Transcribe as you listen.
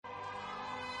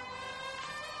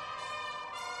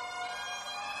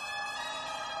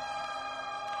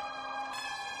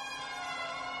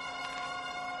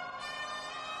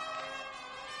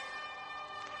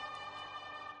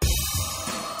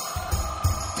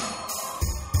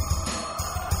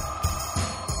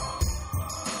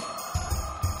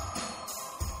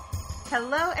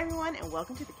Hello, everyone, and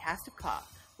welcome to the Cast of Ka,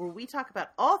 where we talk about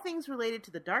all things related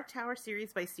to the Dark Tower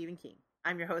series by Stephen King.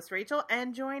 I'm your host, Rachel,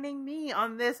 and joining me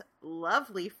on this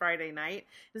lovely Friday night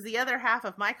is the other half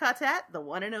of my quartet, the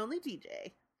one and only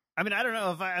DJ. I mean, I don't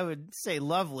know if I would say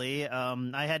lovely.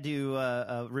 I had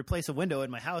to replace a window in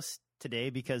my house today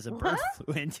because a bird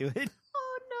flew into it.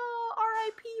 Oh, no,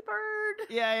 R.I.P. bird.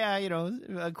 Yeah, you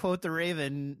know, quote the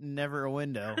Raven, never a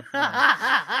window.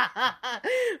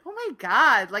 Oh, my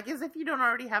God. Like, as if you don't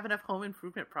already have enough home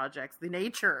improvement projects. The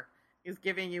nature is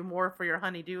giving you more for your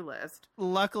honey-do list.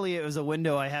 Luckily, it was a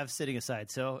window I have sitting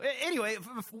aside. So anyway,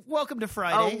 welcome to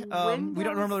Friday. We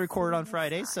don't normally record on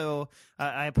Friday, so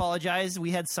I apologize.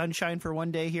 We had sunshine for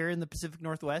one day here in the Pacific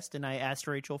Northwest, and I asked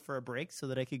Rachel for a break so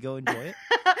that I could go enjoy it.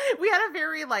 We had a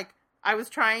very, I was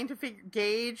trying to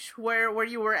gauge where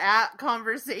you were at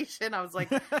conversation. I was like,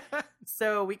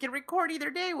 so we can record either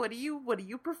day. What do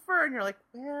you prefer? And you're like,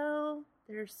 well,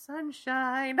 there's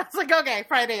sunshine. I was like, okay,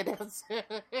 Friday it is.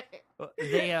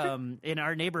 They in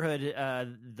our neighborhood,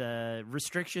 the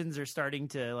restrictions are starting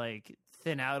to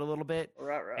thin out a little bit,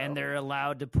 and they're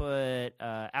allowed to put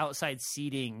outside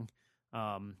seating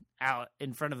out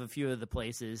in front of a few of the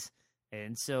places,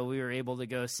 and so we were able to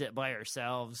go sit by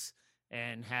ourselves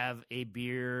and have a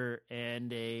beer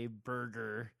and a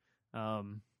burger,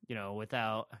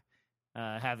 without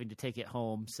having to take it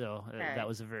home. So that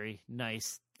was a very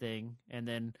nice thing. And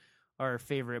then our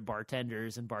favorite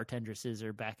bartenders and bartendresses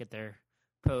are back at their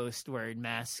post wearing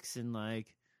masks and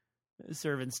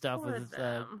serving stuff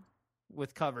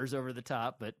with covers over the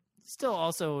top, but still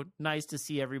also nice to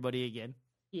see everybody again.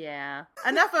 Yeah.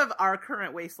 Enough of our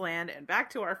current wasteland and back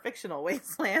to our fictional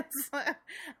wastelands.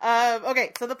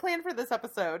 Okay, so the plan for this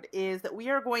episode is that we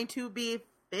are going to be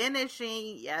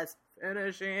finishing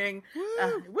woohoo!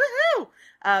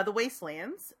 The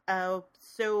Wastelands.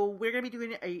 So we're going to be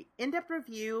doing an in-depth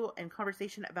review and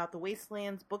conversation about the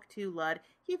Wastelands, Book 2, Lud,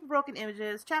 Heap of Broken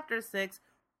Images, Chapter 6,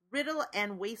 Riddle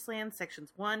and Wasteland,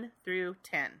 Sections 1 through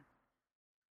 10.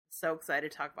 So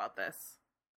excited to talk about this.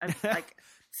 I'm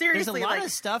seriously, there's a lot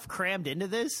of stuff crammed into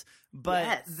this, but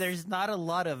yes. There's not a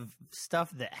lot of stuff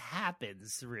that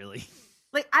happens, really.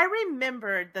 I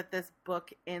remembered that this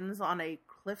book ends on a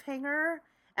cliffhanger,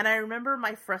 and I remember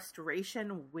my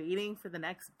frustration waiting for the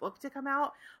next book to come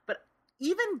out. But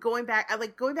even going back,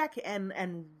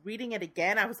 and reading it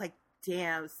again, I was like,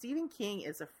 damn, Stephen King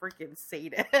is a freaking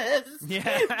sadist.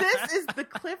 Yeah. This is the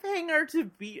cliffhanger to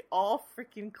beat all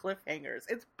freaking cliffhangers.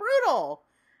 It's brutal.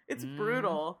 It's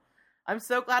brutal. I'm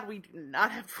so glad we do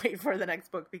not have to wait for the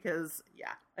next book because,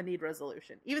 yeah, I need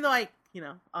resolution. Even though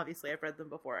obviously I've read them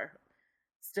before.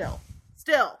 Still.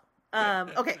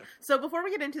 Okay, so before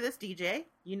we get into this, DJ,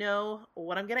 you know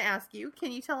what I'm going to ask you.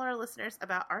 Can you tell our listeners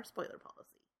about our spoiler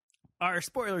policy? Our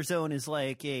spoiler zone is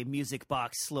like a music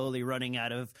box slowly running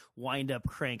out of wind-up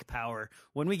crank power.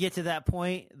 When we get to that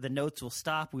point, the notes will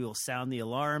stop, we will sound the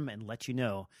alarm, and let you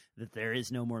know that there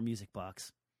is no more music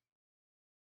box.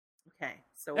 Okay,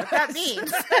 so what that means...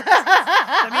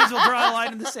 That means we'll draw a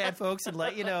line in the sand, folks, and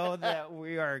let you know that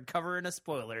we are covering a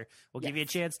spoiler. We'll give you a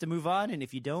chance to move on, and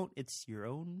if you don't, it's your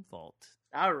own fault.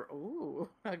 Ooh,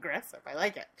 aggressive. I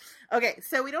like it. Okay,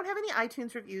 so we don't have any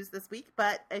iTunes reviews this week,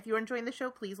 but if you're enjoying the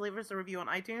show, please leave us a review on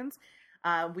iTunes.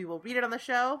 We will read it on the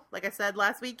show, like I said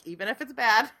last week, even if it's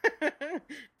bad.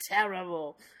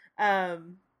 Terrible.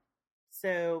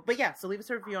 So leave us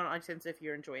a review on iTunes if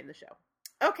you're enjoying the show.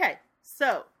 Okay,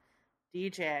 so...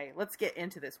 DJ, let's get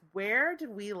into this. Where did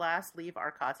we last leave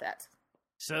our quartet?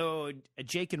 So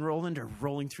Jake and Roland are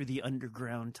rolling through the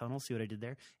underground tunnel. See what I did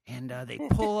there? And they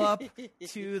pull up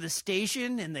to the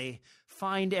station, and they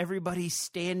find everybody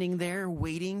standing there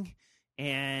waiting.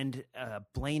 And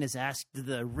Blaine has asked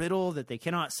the riddle that they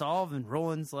cannot solve, and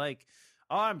Roland's like,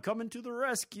 I'm coming to the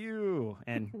rescue.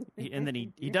 And then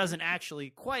he doesn't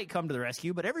actually quite come to the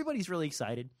rescue, but everybody's really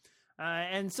excited.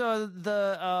 And so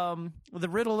the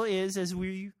riddle is, as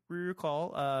we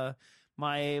recall,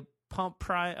 my pump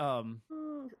prime.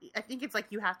 I think it's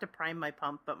you have to prime my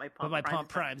pump, but my pump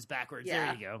primes backwards. Yeah.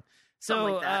 There you go. So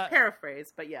like that.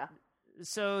 Paraphrase, but yeah.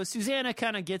 So Susanna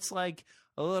kind of gets a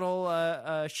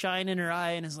little shine in her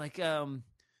eye and is like,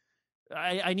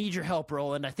 I need your help,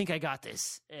 Roland. I think I got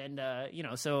this. And,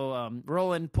 so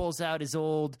Roland pulls out his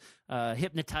old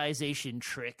hypnotization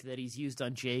trick that he's used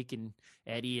on Jake and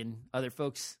Eddie and other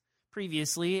folks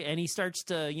previously. And he starts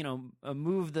to,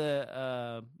 move the,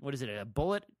 a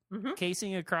bullet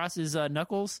casing across his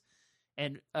knuckles.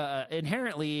 And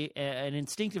inherently and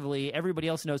instinctively, everybody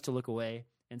else knows to look away.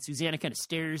 And Susanna kind of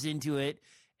stares into it.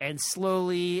 And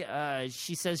slowly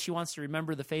she says she wants to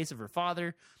remember the face of her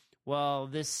father. Well,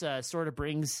 this sort of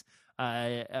brings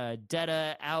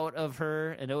Detta out of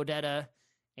her, and Odetta,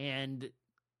 and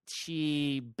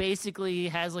she basically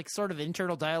has like sort of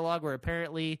internal dialogue where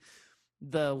apparently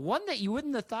the one that you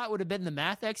wouldn't have thought would have been the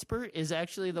math expert is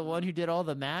actually the one who did all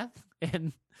the math,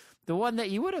 and the one that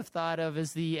you would have thought of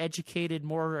as the educated,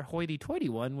 more hoity-toity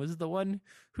one was the one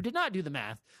who did not do the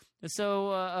math.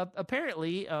 So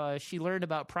apparently she learned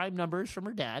about prime numbers from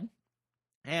her dad.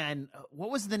 And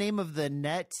what was the name of the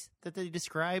net that they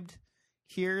described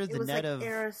here? The net of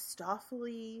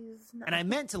Aristophanes. And I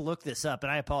meant to look this up,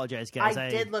 and I apologize, guys. I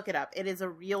did look it up. It is a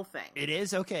real thing. It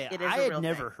is? Okay. I had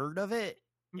never heard of it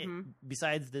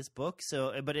besides this book.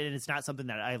 So, but it's not something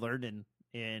that I learned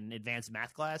in advanced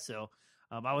math class. So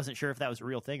I wasn't sure if that was a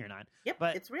real thing or not. Yep,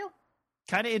 but it's real.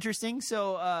 Kind of interesting.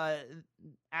 So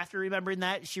after remembering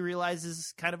that, she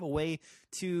realizes kind of a way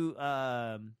to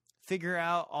figure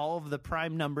out all of the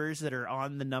prime numbers that are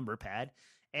on the number pad.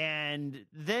 And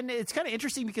then it's kind of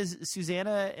interesting because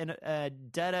Susanna and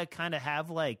Detta kind of have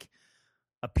like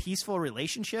a peaceful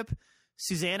relationship.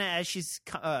 Susanna, as she's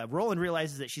Roland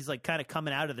realizes that she's like kind of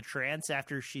coming out of the trance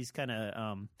after she's kind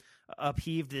of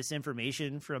upheaved this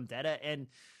information from Detta, and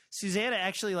Susanna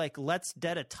actually like lets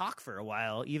Detta talk for a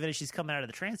while, even as she's coming out of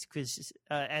the trance, because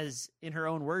as in her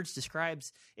own words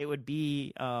describes, it would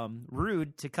be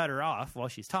rude to cut her off while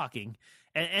she's talking,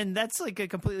 and that's like a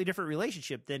completely different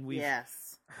relationship than we've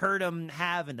heard them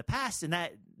have in the past, and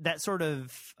that sort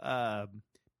of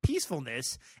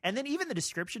peacefulness. And then even the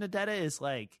description of Detta is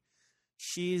like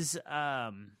she's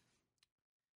not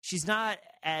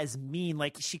as mean.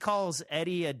 Like she calls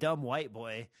Eddie a dumb white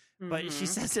boy, but she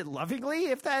says it lovingly,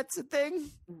 if that's a thing.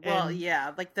 Well,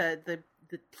 yeah, like the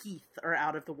teeth are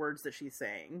out of the words that she's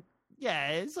saying. Yeah,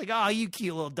 it's like, oh, you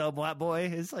cute little dumb white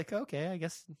boy. It's like, okay, I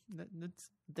guess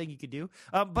that's the thing you could do.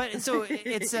 But so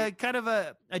it's a kind of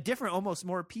a different, almost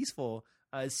more peaceful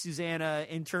Susanna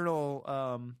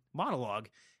internal monologue.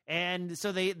 And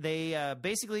so they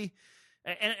basically,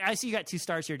 and I see you got 2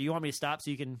 stars here. Do you want me to stop so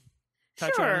you can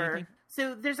touch on anything?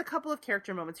 So there's a couple of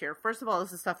character moments here. First of all,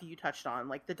 this is stuff you touched on,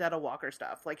 like the Detta Walker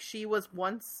stuff. Like she was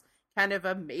once kind of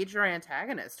a major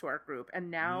antagonist to our group, and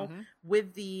now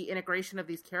with the integration of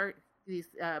these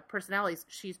personalities,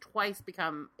 she's twice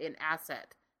become an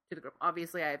asset to the group.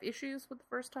 Obviously, I have issues with the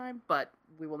first time, but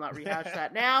we will not rehash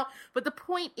that now. But the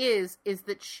point is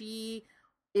that she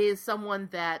is someone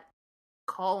that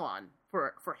call on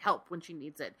for help when she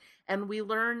needs it, and we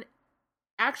learn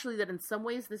actually that in some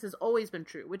ways this has always been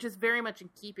true, which is very much in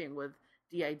keeping with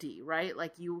DID, right?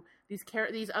 Like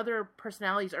these other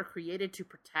personalities are created to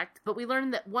protect, but we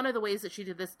learned that one of the ways that she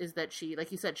did this is that she,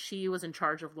 like you said, she was in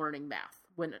charge of learning math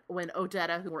when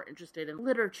Odetta, who were interested in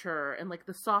literature and like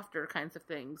the softer kinds of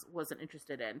things, wasn't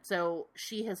interested in. So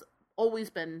she has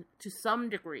always been, to some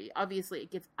degree, obviously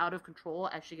it gets out of control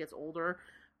as she gets older,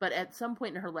 but at some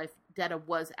point in her life, Detta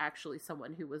was actually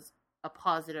someone who was a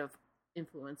positive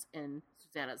influence in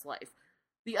Susanna's life.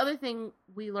 The other thing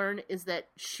we learn is that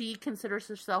she considers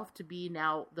herself to be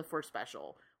now the first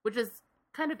special, which is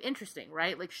kind of interesting,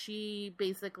 right? Like she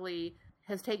basically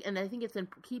has taken, and I think it's in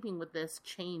keeping with this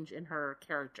change in her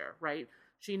character, right?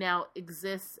 She now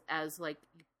exists as like,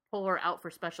 you pull her out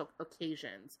for special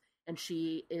occasions, and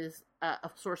she is a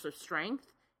source of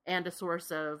strength and a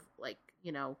source of like,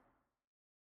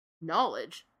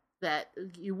 knowledge that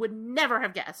you would never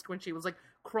have guessed when she was like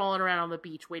crawling around on the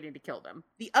beach waiting to kill them.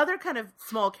 The other kind of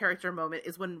small character moment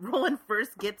is when Roland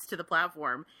first gets to the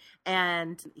platform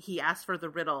and he asks for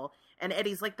the riddle, and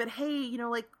Eddie's like, but hey,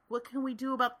 like, what can we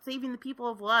do about saving the people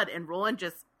of Lud? And Roland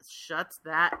just shuts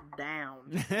that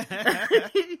down.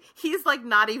 He's like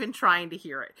not even trying to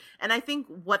hear it. And I think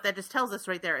what that just tells us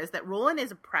right there is that Roland is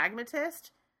a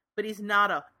pragmatist, but he's not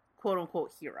a quote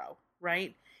unquote hero,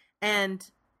 right? And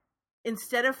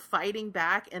instead of fighting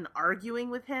back and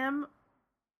arguing with him,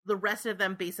 the rest of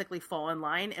them basically fall in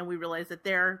line, and we realize that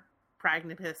they're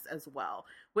pragmatists as well,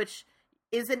 which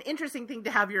is an interesting thing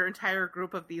to have your entire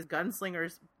group of these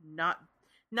gunslingers not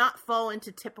fall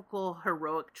into typical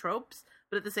heroic tropes,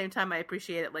 but at the same time, I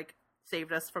appreciate it, like,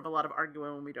 saved us from a lot of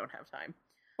arguing when we don't have time.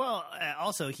 Well,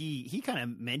 also, he kind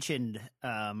of mentioned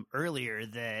earlier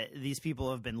that these people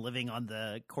have been living on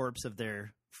the corpse of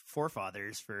their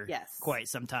forefathers for quite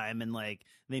some time, and like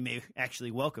they may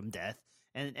actually welcome death.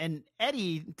 And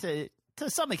Eddie, to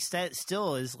some extent,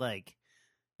 still is like,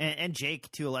 and Jake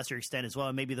to a lesser extent as well.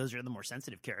 And maybe those are the more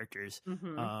sensitive characters.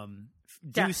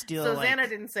 Still. Susanna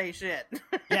didn't say shit.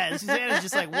 Yeah, Susanna's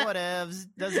just like whatevs,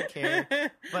 doesn't care.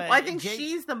 But well, I think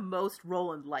she's the most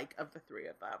Roland-like of the three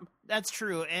of them. That's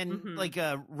true, and like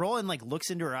Roland like looks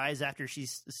into her eyes after she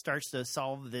starts to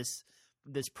solve this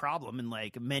this problem and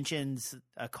like mentions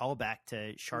a callback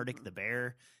to Shardik the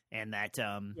bear and that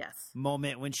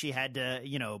moment when she had to,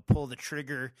 you know, pull the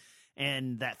trigger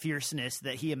and that fierceness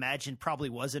that he imagined probably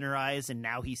was in her eyes and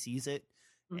now he sees it.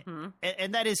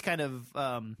 And that is kind of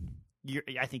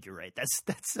I think you're right.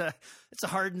 That's a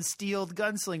hardened, steeled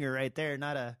gunslinger right there,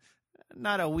 not a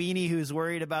weenie who's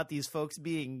worried about these folks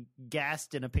being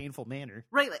gassed in a painful manner.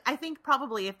 Right. I think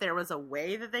probably if there was a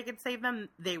way that they could save them,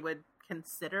 they would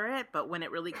consider it. But when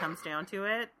it really comes down to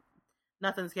it,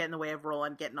 nothing's getting in the way of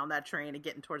Roland getting on that train and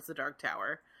getting towards the Dark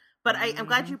Tower. But I'm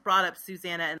glad you brought up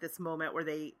Susanna at this moment where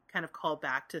they kind of call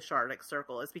back to Shardik's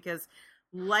circle, is because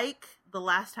like the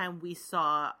last time we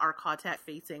saw Arcata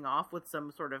facing off with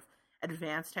some sort of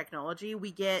advanced technology,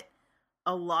 we get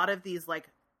a lot of these like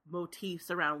motifs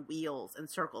around wheels and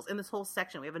circles in this whole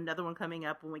section. We have another one coming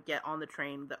up when we get on the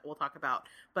train that we'll talk about,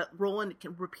 but Roland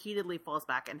repeatedly falls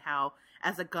back and how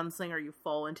as a gunslinger you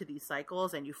fall into these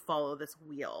cycles and you follow this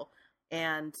wheel.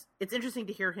 And it's interesting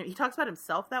to hear him. He talks about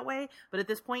himself that way, but at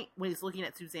this point when he's looking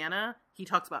at Susanna, he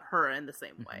talks about her in the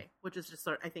same way, which is just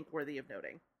I think worthy of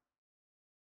noting.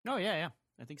 Oh yeah,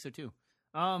 I think so too.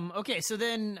 Okay, so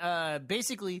then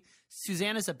basically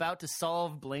Susanna's about to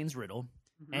solve Blaine's riddle,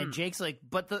 and Jake's like,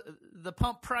 "But the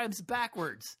pump primes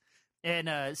backwards,"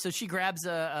 and so she grabs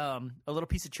a little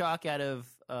piece of chalk out of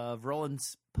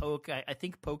Roland's poke. I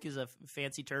think poke is a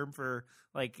fancy term for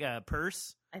like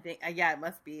purse. I think it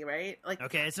must be right. Like,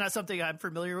 okay, it's not something I'm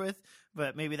familiar with,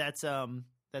 but maybe that's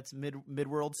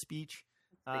mid-world speech,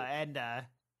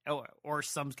 or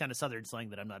some kind of Southern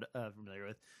slang that I'm not familiar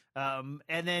with.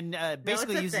 And then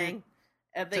basically it's a thing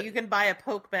that you can buy a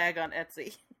poke bag on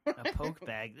Etsy. A poke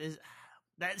bag.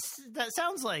 That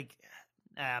sounds like.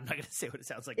 I'm not going to say what it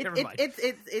sounds like. Never mind.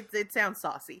 It sounds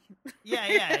saucy. Yeah,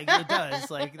 it does.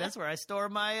 Like that's where I store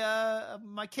my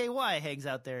my KY hangs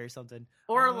out there or something.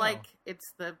 Or like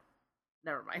it's the.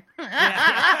 Never mind.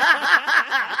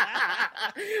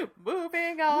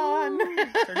 Moving on.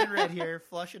 Turning red here,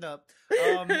 flush it up.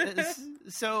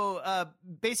 So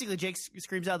basically, Jake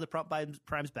screams out the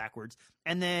primes backwards,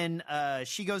 and then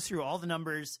she goes through all the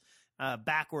numbers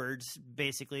backwards,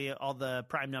 basically all the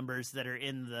prime numbers that are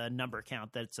in the number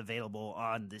count that's available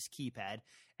on this keypad.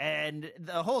 And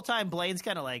the whole time, Blaine's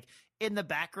kind of like in the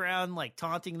background, like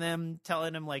taunting them,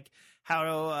 telling them like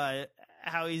how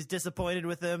he's disappointed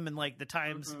with them and like the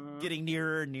time's getting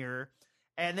nearer and nearer.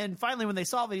 And then finally when they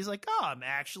solve it, he's like, "Oh, I'm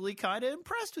actually kind of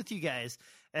impressed with you guys."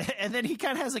 And then he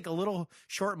kind of has like a little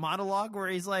short monologue where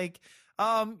he's like,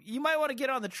 "You might want to get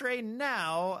on the train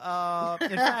now.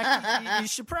 In fact, you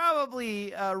should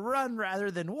probably run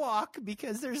rather than walk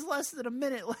because there's less than a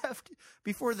minute left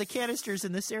before the canisters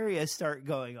in this area start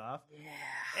going off." Yeah.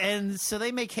 And so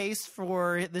they make haste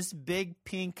for this big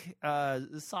pink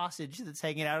sausage that's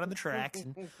hanging out on the tracks,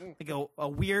 and like a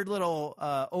weird little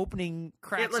opening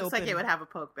cracks open. It looks like it would have a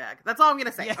poke bag. That's all I'm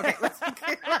gonna say. Yeah. Okay, let's.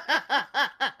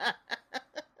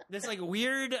 This like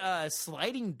weird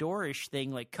sliding doorish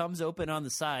thing like comes open on the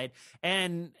side,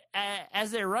 and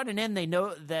as they're running in, they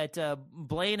know that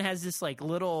Blaine has this like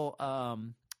little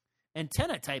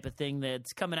antenna type of thing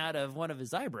that's coming out of one of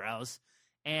his eyebrows,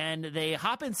 and they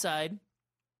hop inside.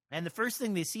 And the first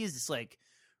thing they see is this like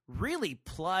really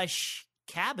plush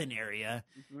cabin area.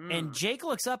 And Jake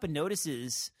looks up and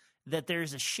notices that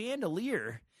there's a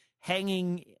chandelier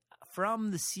hanging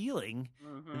from the ceiling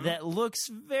that looks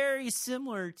very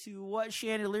similar to what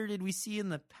chandelier did we see in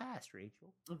the past,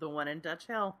 Rachel? The one in Dutch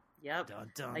Hill. Yep.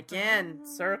 Dun, dun, Again,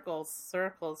 dun. Circles.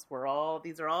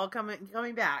 These are all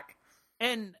coming back.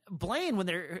 And Blaine, when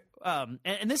they're and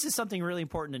this is something really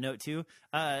important to note too.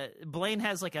 Blaine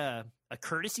has like a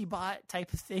courtesy bot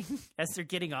type of thing as they're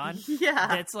getting on. Yeah,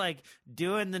 that's like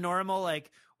doing the normal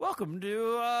like, "Welcome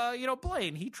to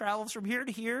Blaine. He travels from here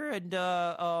to here, and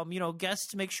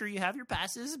guests, make sure you have your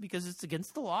passes because it's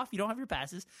against the law if you don't have your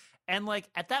passes." And like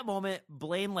at that moment,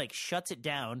 Blaine like shuts it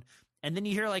down, and then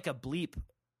you hear like a bleep,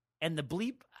 and the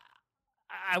bleep.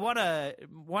 I want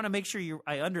to make sure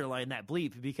I underline that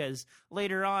bleep because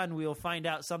later on we'll find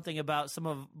out something about some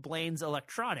of Blaine's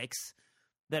electronics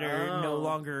that are no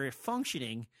longer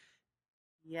functioning.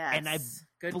 Yes, and I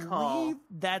believe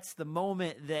that's the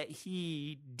moment that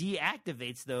he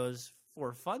deactivates those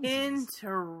for funsies.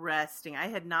 Interesting. I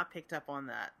had not picked up on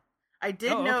that. I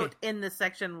did note in the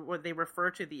section where they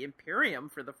refer to the Imperium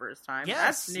for the first time.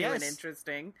 Yes, that's new and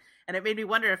interesting. And it made me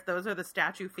wonder if those are the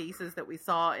statue faces that we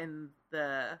saw in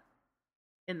the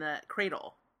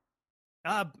cradle.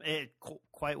 It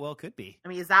quite well could be. I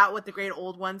mean, is that what the great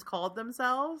old ones called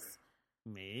themselves?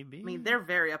 Maybe. I mean, they're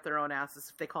very up their own asses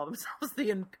if they call themselves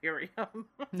the Imperium.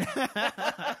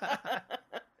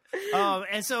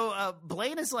 And so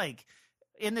Blaine is like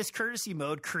in this courtesy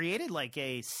mode, created like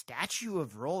a statue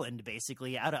of Roland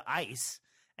basically out of ice.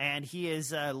 And he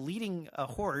is leading a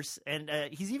horse, and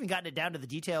he's even gotten it down to the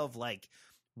detail of like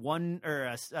one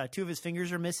or two of his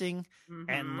fingers are missing,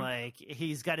 and like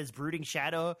he's got his brooding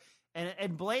shadow.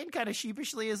 And Blaine kind of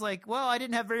sheepishly is like, "Well, I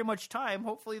didn't have very much time.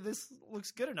 Hopefully, this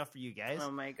looks good enough for you guys." Oh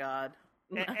my god!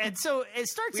 And so it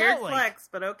starts weird out like flex,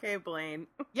 but okay, Blaine.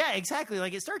 Yeah, exactly.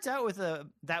 Like it starts out with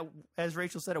that, as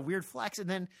Rachel said, a weird flex, and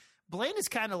then Blaine is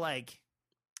kind of like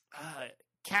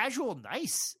casual,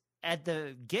 nice at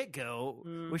the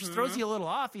get-go, which throws you a little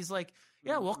off. He's like,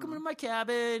 yeah, welcome to my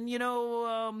cabin. You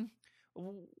know,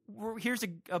 here's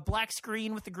a black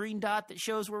screen with a green dot that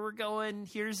shows where we're going.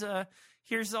 Here's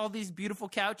all these beautiful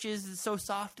couches. It's so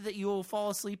soft that you will fall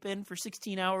asleep in for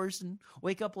 16 hours and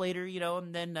wake up later, you know.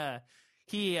 And then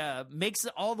he makes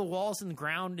all the walls and the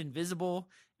ground invisible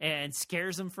and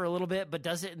scares them for a little bit, but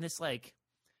does it in this like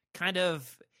kind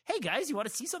of, hey guys, you want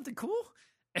to see something cool?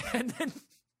 And then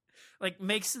like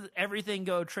makes everything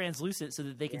go translucent so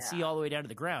that they can see all the way down to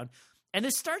the ground. And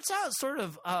this starts out sort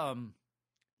of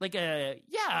like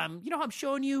I'm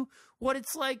showing you what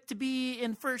it's like to be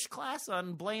in first class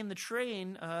on Blaine the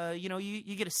Train.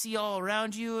 You get to see all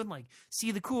around you and like see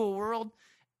the cool world.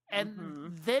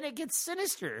 And then it gets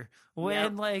sinister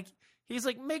when like he's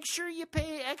like, make sure you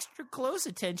pay extra close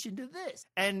attention to this.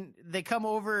 And they come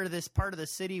over this part of the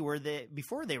city where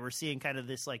before they were seeing kind of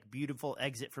this like beautiful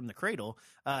exit from the cradle,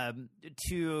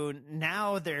 to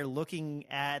now they're looking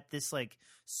at this like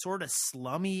sort of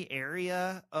slummy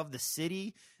area of the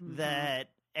city that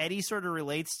Eddie sort of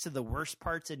relates to the worst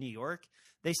parts of New York.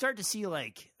 They start to see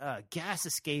like gas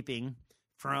escaping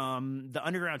from the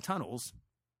underground tunnels.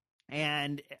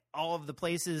 And all of the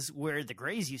places where the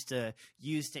Greys used to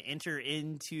use to enter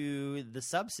into the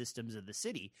subsystems of the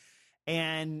city.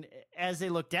 And as they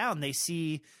look down, they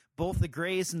see both the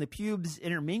Greys and the Pubes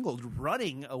intermingled,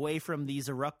 running away from these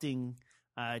erupting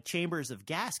chambers of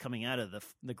gas coming out of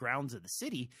the grounds of the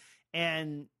city.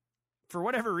 And for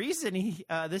whatever reason,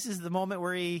 this is the moment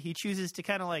where he chooses to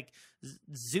kind of like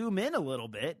zoom in a little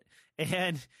bit.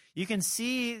 And you can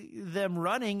see them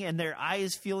running and their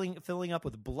eyes filling up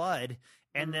with blood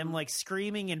and them like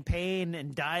screaming in pain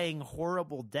and dying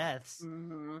horrible deaths.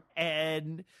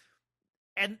 And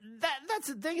that's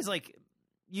the thing is like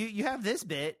you have this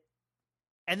bit,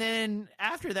 and then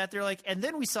after that they're like, and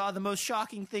then we saw the most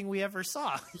shocking thing we ever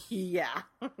saw. Yeah.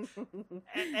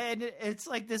 and it's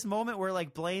like this moment where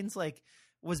like Blaine's like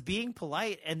was being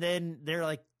polite, and then they're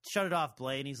like, shut it off,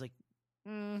 Blaine. He's like,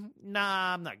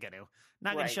 nah, I'm not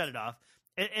gonna shut it off.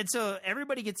 And so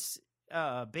everybody gets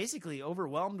basically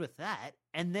overwhelmed with that.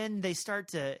 And then they start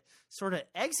to sort of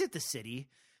exit the city.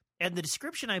 And the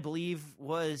description, I believe,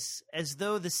 was as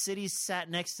though the city sat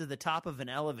next to the top of an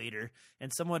elevator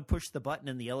and someone pushed the button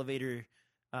and the elevator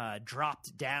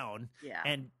dropped down. Yeah.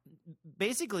 And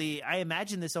basically, I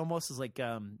imagine this almost as like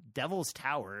Devil's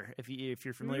Tower, if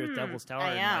you're familiar with Devil's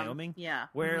Tower in Wyoming. Yeah.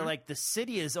 Where like the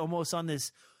city is almost on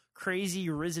this crazy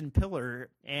risen pillar,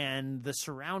 and the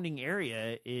surrounding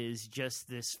area is just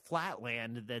this flat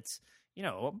land that's, you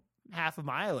know, half a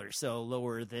mile or so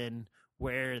lower than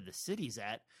where the city's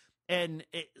at. And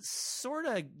it sort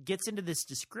of gets into this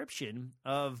description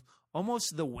of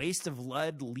almost the waste of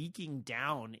lead leaking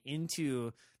down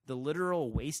into the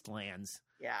literal wastelands.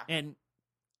 Yeah. And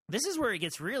this is where it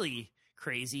gets really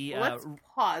crazy. Let's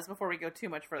pause before we go too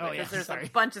much further, because there's a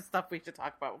bunch of stuff we should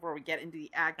talk about before we get into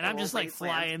the actual. And I'm just like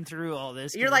flying through all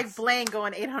this. You're like Blaine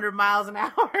going 800 miles an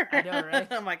hour. I know,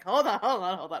 right? I'm like, hold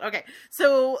on. Okay,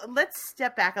 so let's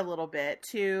step back a little bit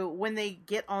to when they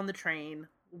get on the train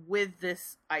with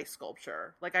this ice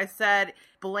sculpture. Like I said,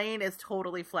 Blaine is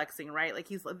totally flexing, right? Like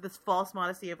he's this false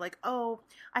modesty of like, oh,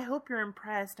 I hope you're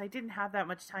impressed. I didn't have that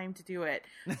much time to do it.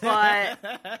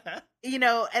 But, you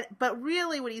know, but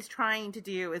really what he's trying to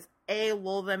do is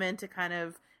lull them into kind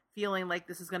of feeling like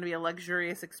this is going to be a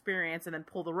luxurious experience and then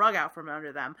pull the rug out from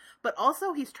under them. But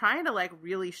also he's trying to like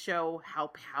really show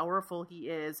how powerful he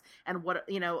is and what,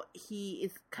 you know, he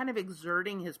is kind of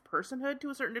exerting his personhood to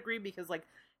a certain degree, because like,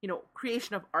 you know,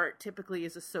 creation of art typically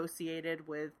is associated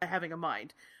with having a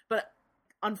mind. But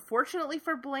unfortunately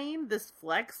for Blaine, this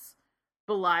flex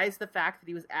belies the fact that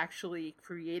he was actually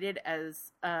created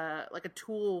as like a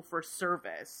tool for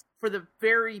service for the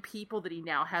very people that he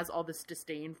now has all this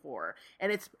disdain for.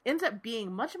 And it ends up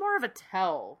being much more of a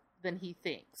tell than he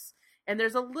thinks. And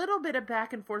there's a little bit of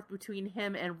back and forth between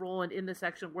him and Roland in this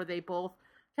section where they both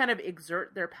kind of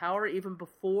exert their power even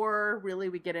before really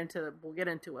we'll get into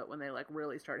it when they like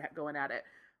really start going at it,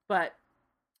 but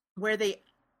where they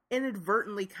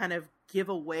inadvertently kind of give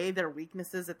away their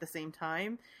weaknesses at the same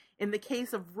time. In the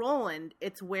case of Roland,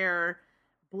 it's where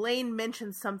Blaine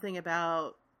mentions something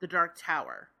about the Dark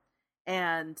Tower,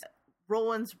 and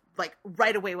Roland's like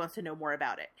right away wants to know more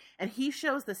about it. And he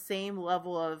shows the same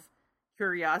level of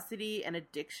curiosity and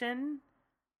addiction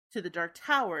to the Dark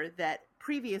Tower that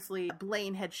previously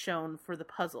Blaine had shown for the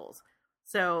puzzles.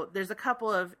 So there's a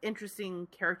couple of interesting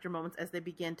character moments as they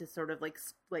begin to sort of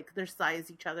like their size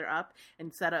each other up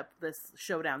and set up this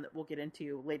showdown that we'll get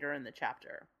into later in the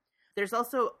chapter. There's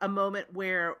also a moment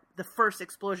where the first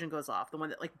explosion goes off, the one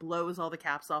that like blows all the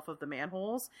caps off of the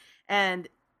manholes, and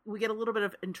we get a little bit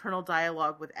of internal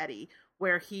dialogue with Eddie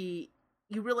where you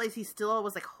realize he still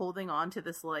was like holding on to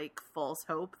this like false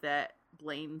hope that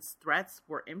Blaine's threats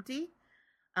were empty.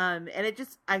 And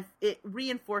it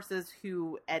reinforces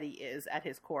who Eddie is at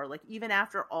his core. Like even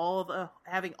after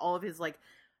having all of his like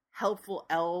helpful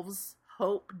elves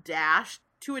hope dashed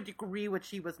to a degree which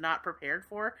he was not prepared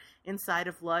for inside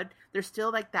of Ludd, there's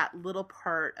still like that little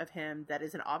part of him that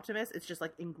is an optimist. It's just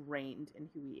like ingrained in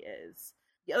who he is.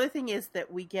 The other thing is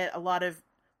that we get a lot of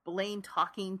Blaine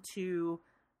talking to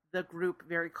the group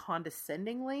very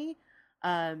condescendingly.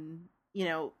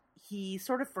 He's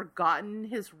sort of forgotten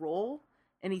his role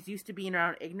and he's used to being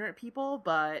around ignorant people,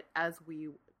 but as we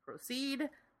proceed,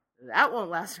 that won't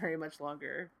last very much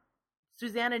longer.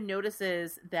 Susanna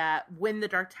notices that when the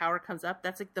Dark Tower comes up,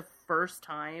 that's like the first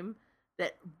time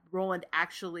that Roland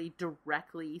actually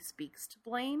directly speaks to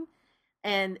Blaine.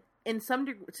 And to some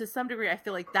degree, I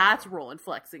feel like that's Roland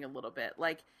flexing a little bit.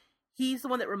 Like he's the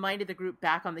one that reminded the group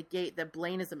back on the gate that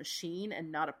Blaine is a machine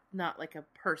and not like a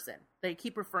person. They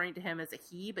keep referring to him as a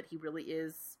he, but he really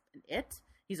is an it.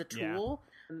 He's a tool.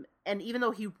 Yeah. And even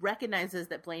though he recognizes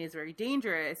that Blaine is very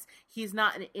dangerous, he's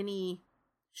not in any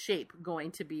shape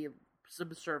going to be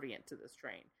subservient to this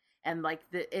train. And like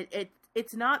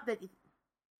it's not that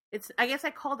it's, I guess I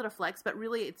called it a flex, but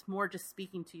really it's more just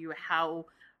speaking to you how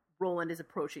Roland is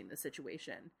approaching the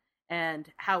situation and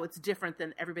how it's different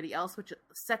than everybody else, which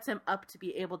sets him up to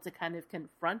be able to kind of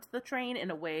confront the train in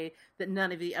a way that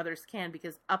none of the others can,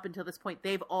 because up until this point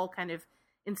they've all kind of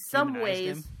in some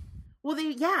ways him. Well,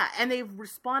 they've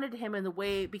responded to him in the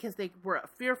way, because they were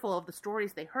fearful of the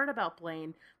stories they heard about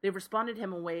Blaine, they've responded to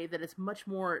him in a way that is much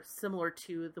more similar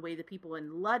to the way the people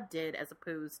in Ludd did as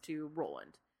opposed to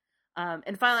Roland.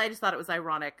 And finally, I just thought it was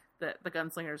ironic that the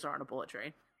gunslingers are on a bullet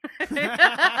train.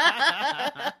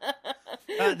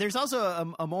 There's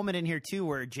also a moment in here, too,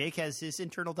 where Jake has his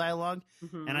internal dialogue,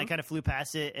 and I kind of flew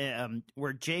past it,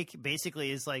 where Jake basically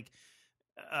is like,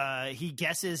 he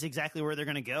guesses exactly where they're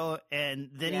going to go, and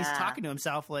then he's talking to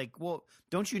himself like, well,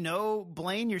 don't you know,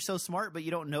 Blaine, you're so smart, but you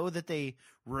don't know that they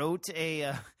wrote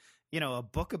a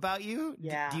book about you?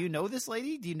 Do you know this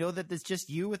lady? Do you know that it's just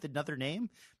you with another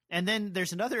name? And then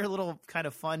there's another little kind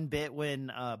of fun bit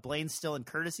when Blaine's still in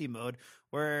courtesy mode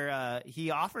where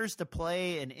he offers to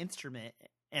play an instrument,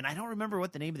 and I don't remember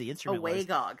what the name of the instrument was.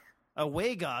 A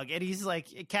Wagog, and he's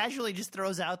like, it casually just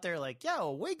throws out there like,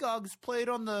 yo, Wagog's played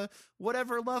on the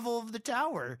whatever level of the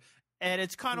tower. And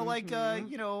it's kind of like,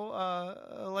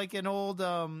 like an old,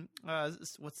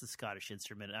 what's the Scottish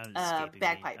instrument?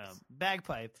 Bagpipes.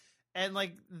 Bagpipe. And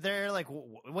like, they're like,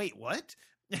 wait, what?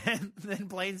 And then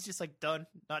Blaine's just like, done,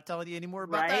 not telling you anymore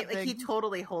about that thing. Like he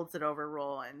totally holds it over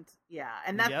Roland. Yeah.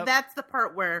 And that's the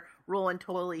part where Roland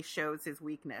totally shows his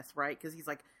weakness, right? Because he's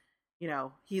like,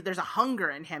 there's a hunger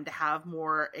in him to have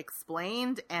more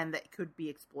explained and that could be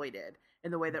exploited in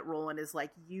the way that Roland is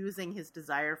like using his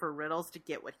desire for riddles to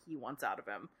get what he wants out of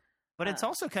him. But it's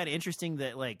also kind of interesting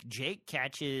that like Jake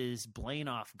catches Blaine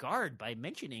off guard by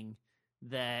mentioning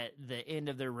that the end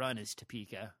of their run is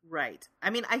Topeka. Right.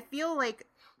 I mean, I feel like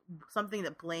something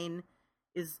that Blaine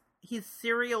he's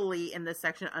serially in this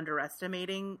section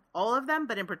underestimating all of them,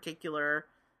 but in particular,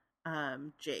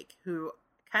 Jake, who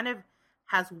kind of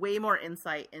has way more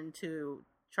insight into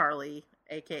Charlie,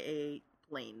 aka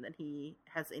Blaine, than he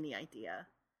has any idea.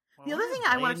 Well, the other thing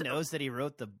I wanted to knows that he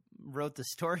wrote the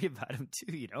story about him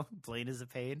too. Blaine is a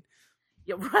pain.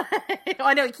 Yeah, right.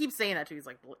 I know he keeps saying that too. He's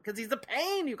like, because he's a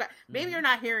pain. Maybe you're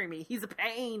not hearing me. He's a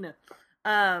pain.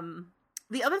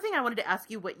 The other thing I wanted to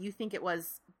ask you what you think it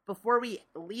was before we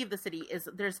leave the city is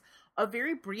there's a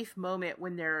very brief moment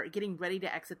when they're getting ready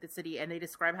to exit the city and they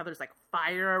describe how there's like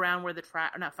fire around where the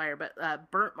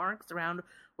burnt marks around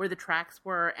where the tracks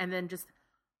were, and then just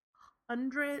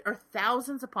hundreds or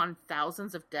thousands upon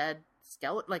thousands of dead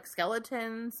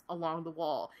skeletons along the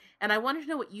wall. And I wanted to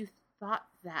know what you thought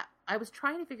that. I was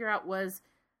trying to figure out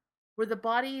were the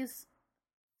bodies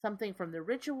something from the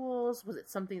rituals? Was it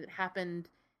something that happened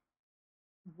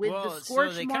with the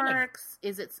scorch marks?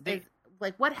 Is it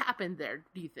like what happened there,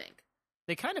 do you think?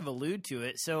 They kind of allude to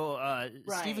it. So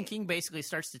Stephen King basically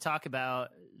starts to talk about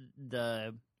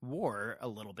the war a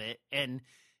little bit, and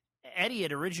Eddie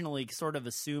had originally sort of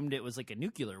assumed it was like a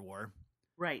nuclear war.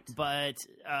 Right. But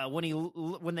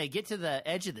when they get to the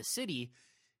edge of the city,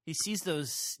 he sees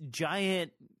those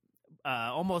giant,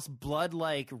 almost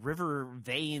blood-like river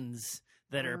veins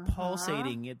that are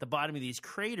pulsating at the bottom of these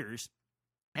craters.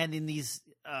 And in these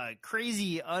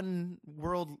crazy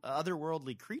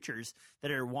otherworldly creatures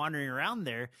that are wandering around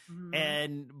there. Mm-hmm.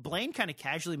 And Blaine kind of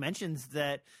casually mentions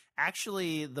that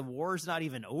actually the war's not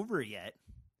even over yet.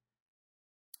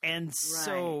 And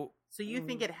so you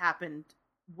think it happened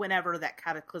whenever that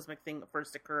cataclysmic thing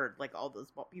first occurred, like all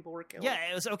those people were killed? Yeah,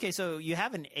 it was okay. So you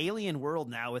have an alien world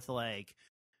now with like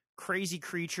crazy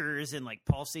creatures and like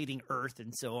pulsating earth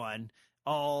and so on,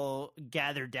 all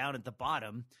gathered down at the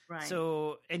bottom. Right.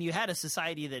 So, and you had a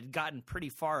society that had gotten pretty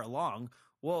far along.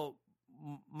 Well,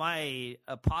 my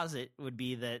posit would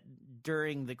be that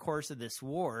during the course of this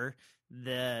war,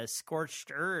 the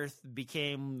scorched earth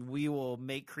became, we will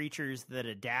make creatures that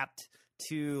adapt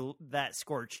to that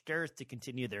scorched earth to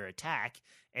continue their attack.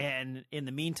 And in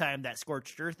the meantime, that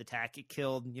scorched earth attack, it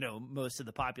killed, most of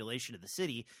the population of the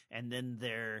city. And then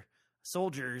their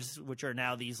soldiers, which are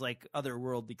now these like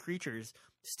otherworldly creatures,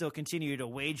 still continue to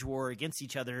wage war against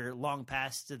each other long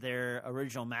past their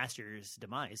original master's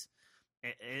demise.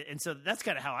 And so that's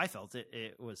kind of how I felt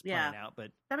it was playing out.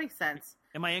 But that makes sense.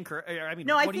 Am I incorrect? I mean,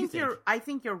 no, what I do you think? I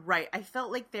think you're right. I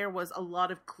felt like there was a lot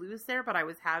of clues there, but I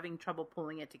was having trouble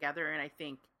pulling it together. And I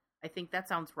think that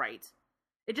sounds right.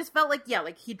 It just felt like,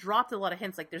 like he dropped a lot of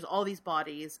hints. Like there's all these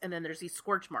bodies, and then there's these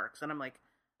scorch marks, and I'm like,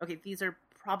 okay, these are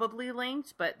probably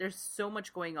linked, but there's so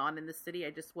much going on in the city, I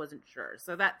just wasn't sure.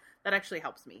 So that actually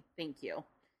helps me. Thank you.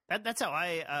 That's how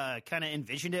I kind of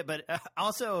envisioned it, but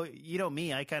also,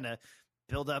 me, I kind of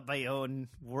build up my own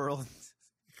world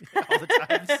all the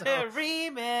time. So.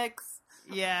 Remix.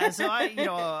 Yeah, so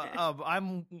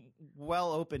I'm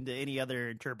well open to any other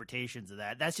interpretations of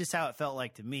that. That's just how it felt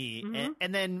like to me. Mm-hmm.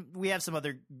 And then we have some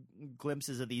other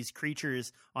glimpses of these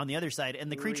creatures on the other side,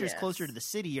 and the creatures closer to the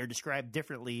city are described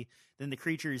differently than the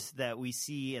creatures that we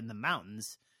see in the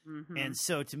mountains. Mm-hmm. And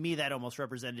so to me, that almost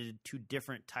represented two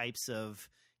different types of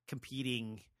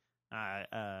competing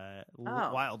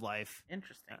wildlife.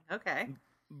 Interesting. Okay.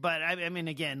 But I mean,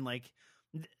 again, like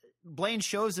Blaine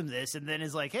shows him this and then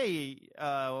is like, hey,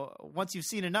 once you've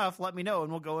seen enough, let me know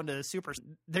and we'll go into super.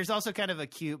 There's also kind of a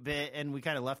cute bit, and we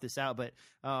kind of left this out, but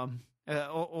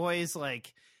always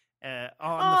like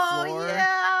on the floor.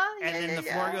 And then the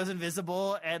floor goes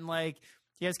invisible, and like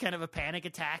he has kind of a panic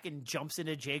attack and jumps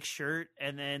into Jake's shirt,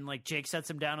 and then like Jake sets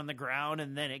him down on the ground,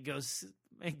 and then it goes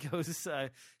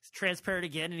transparent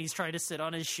again, and he's trying to sit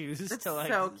on his shoes. That's to like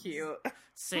so cute.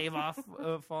 Save off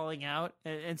falling out,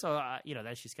 and so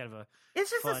that's just kind of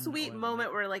it's just a sweet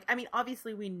moment where, like, I mean,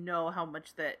 obviously we know how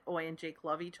much that Oy and Jake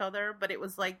love each other, but it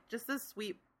was like just a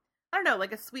sweet, I don't know,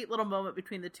 like a sweet little moment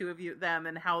between the two of them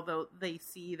and how they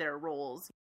see their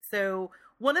roles. So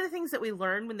one of the things that we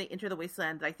learn when they enter the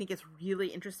wasteland that I think is really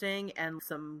interesting, and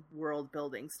some world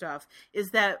building stuff,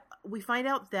 is that we find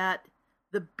out that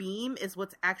the beam is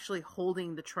what's actually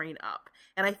holding the train up.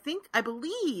 And I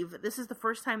believe this is the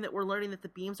first time that we're learning that the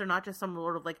beams are not just some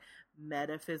sort of like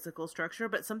metaphysical structure,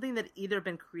 but something that either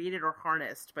been created or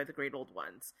harnessed by the Great Old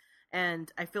Ones. And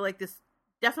I feel like this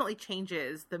definitely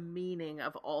changes the meaning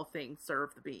of all things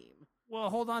serve the beam. Well,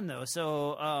 hold on though.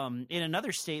 So in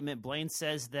another statement, Blaine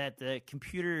says that the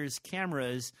computer's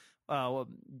cameras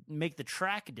make the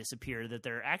track disappear that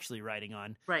they're actually riding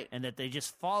on. Right. And that they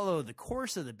just follow the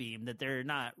course of the beam, that they're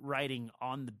not riding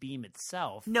on the beam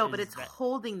itself. No, but it's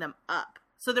holding them up.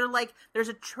 So they're like, there's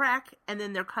a track, and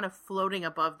then they're kind of floating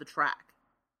above the track.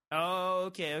 Oh,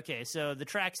 okay. So the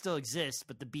track still exists,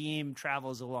 but the beam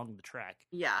travels along the track.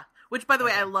 Yeah. Which, by the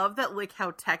way, I love that, like,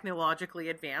 how technologically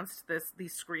advanced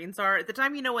these screens are. At the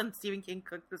time, when Stephen King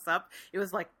cooked this up, it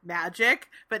was like magic,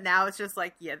 but now it's just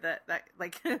like, that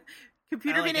like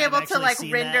computer being able to like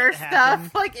render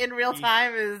stuff like in real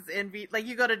time is like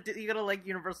you go to like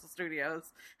Universal Studios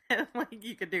and like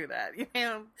you could do that,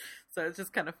 So it's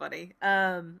just kind of funny.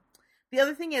 The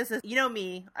other thing is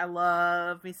me, I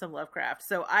love me some Lovecraft.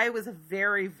 So I was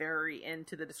very, very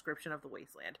into the description of the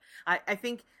wasteland. I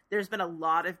think there's been a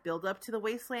lot of build up to the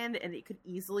wasteland, and it could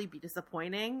easily be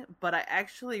disappointing, but I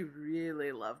actually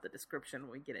really love the description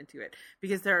when we get into it,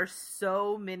 because there are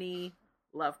so many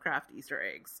Lovecraft Easter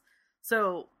eggs.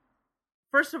 So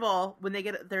first of all, when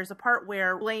there's a part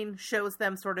where Blaine shows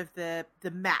them sort of the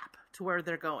map to where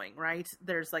they're going, right?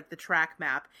 There's like the track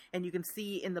map, and you can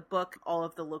see in the book all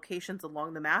of the locations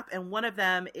along the map, and one of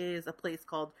them is a place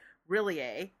called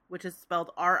R'lyeh, which is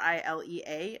spelled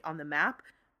Rilea on the map,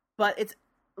 but it's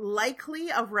likely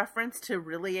a reference to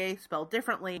R'lyeh spelled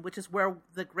differently, which is where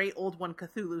the great old one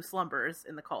Cthulhu slumbers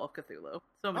in the Call of Cthulhu.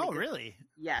 Really?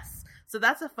 Yes. So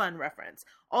that's a fun reference.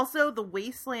 Also, the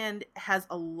Wasteland has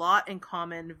a lot in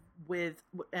common with,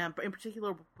 in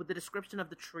particular, with the description of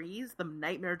the trees, the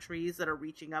nightmare trees that are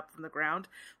reaching up from the ground,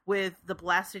 with the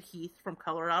blasted heath from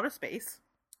Color Out of Space.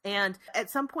 And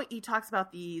at some point he talks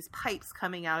about these pipes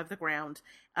coming out of the ground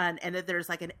and that there's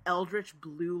like an eldritch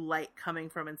blue light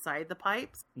coming from inside the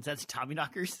pipes. Is that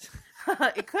Tommyknockers?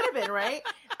 It could have been, right?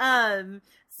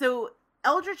 So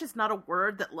eldritch is not a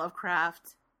word that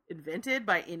Lovecraft invented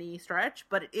by any stretch,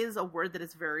 but it is a word that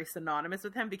is very synonymous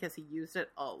with him because he used it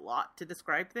a lot to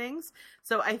describe things.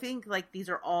 So I think like these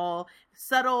are all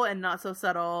subtle and not so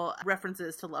subtle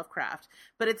references to Lovecraft,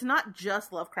 but it's not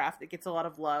just Lovecraft that gets a lot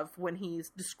of love when he's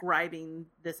describing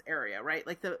this area, right?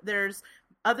 Like there's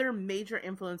other major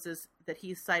influences that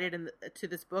he's cited to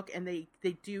this book, and they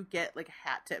do get like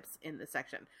hat tips in this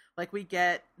section. Like we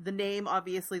get the name,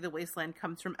 obviously the Wasteland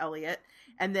comes from Eliot,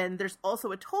 and then there's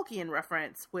also a Tolkien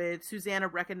reference with Susanna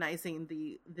recognizing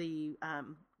the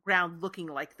ground looking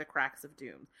like the cracks of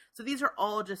doom. So these are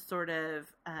all just sort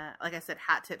of, like I said,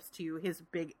 hat tips to his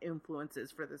big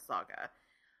influences for this saga.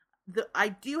 I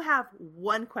do have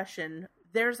one question.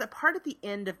 There's a part at the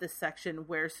end of this section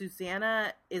where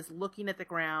Susanna is looking at the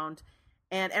ground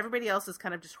and everybody else is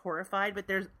kind of just horrified, but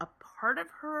there's a part of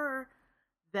her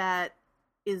that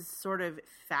is sort of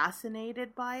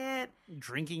fascinated by it.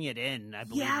 Drinking it in, I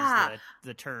believe is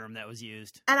the term that was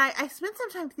used. And I spent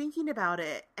some time thinking about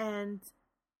it, and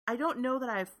I don't know that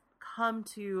I've come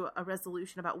to a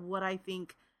resolution about what I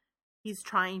think he's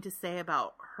trying to say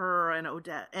about her and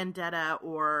Detta,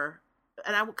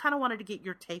 and I kind of wanted to get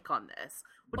your take on this.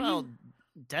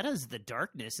 Detta's the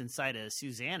darkness inside of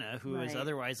Susanna, who is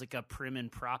otherwise like a prim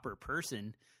and proper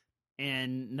person,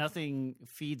 and nothing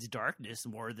feeds darkness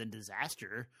more than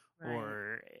disaster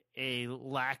or a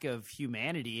lack of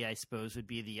humanity, I suppose, would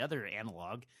be the other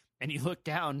analog. And you look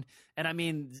down, and I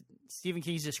mean, Stephen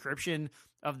King's description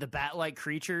of the bat-like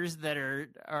creatures that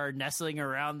are nestling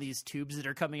around these tubes that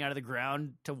are coming out of the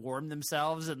ground to warm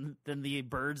themselves, and then the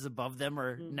birds above them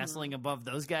are nestling above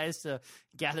those guys to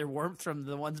gather warmth from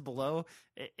the ones below.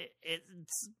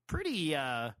 It's pretty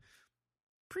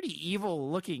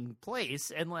evil-looking place,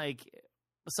 and like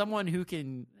someone who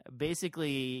can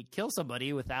basically kill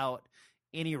somebody without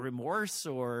any remorse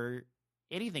or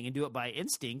anything and do it by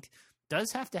instinct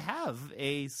does have to have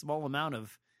a small amount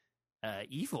of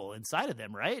evil inside of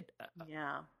them, right?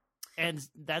 Yeah. And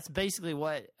that's basically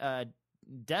what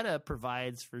Detta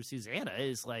provides for Susanna,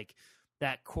 is like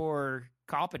that core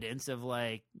competence of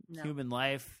like human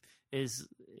life is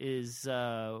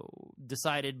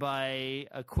decided by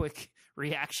a quick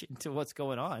reaction to what's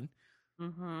going on.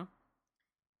 Mm-hmm.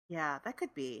 Yeah, that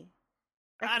could be.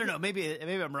 I don't know. Maybe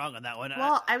I'm wrong on that one.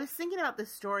 Well, I was thinking about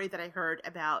this story that I heard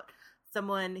about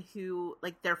someone who,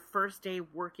 like, their first day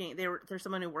working, there's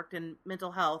someone who worked in mental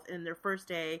health, and their first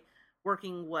day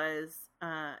working was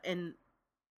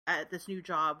at this new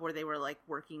job where they were like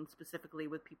working specifically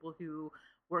with people who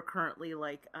were currently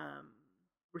like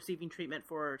receiving treatment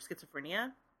for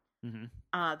schizophrenia.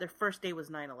 Mm-hmm. Their first day was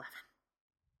 9/11.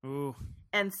 Ooh.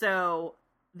 And so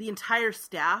the entire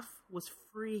staff was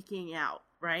freaking out,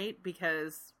 right?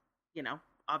 Because, you know,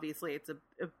 obviously it's a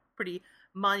pretty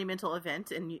monumental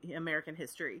event in American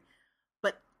history.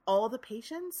 But all the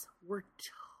patients were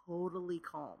totally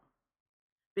calm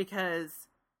because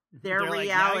their reality,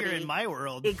 like, now you're in my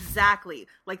world. Exactly.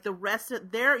 Like the rest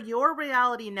of your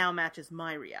reality now matches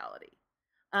my reality.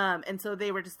 And so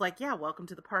they were just like, yeah, welcome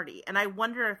to the party. And I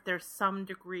wonder if there's some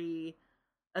degree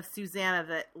of Susanna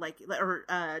that, like, or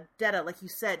Detta, like you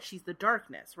said, she's the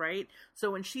darkness, right?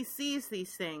 So when she sees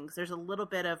these things, there's a little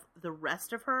bit of the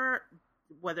rest of her,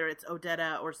 whether it's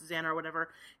Odetta or Susanna or whatever,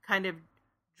 kind of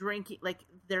drinking, like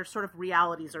their sort of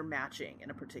realities are matching in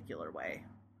a particular way.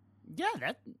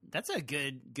 Yeah, that's a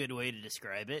good way to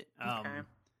describe it. Okay.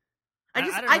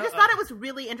 I just thought it was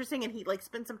really interesting, and he like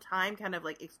spent some time kind of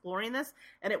like exploring this,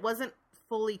 and it wasn't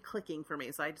fully clicking for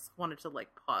me, so I just wanted to like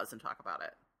pause and talk about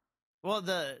it. Well,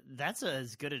 that's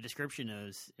as good a description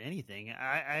as anything.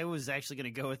 I was actually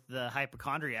going to go with the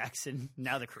hypochondriacs and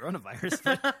now the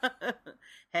coronavirus.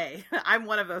 Hey, I'm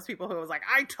one of those people who was like,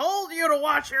 I told you to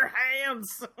wash your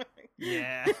hands.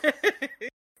 Yeah.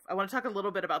 I want to talk a little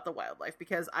bit about the wildlife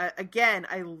because I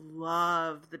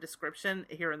love the description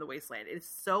here in the Wasteland. It's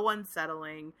so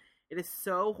unsettling. It is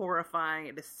so horrifying.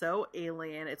 It is so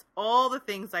alien. It's all the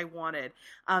things I wanted.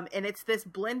 And it's this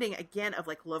blending, again, of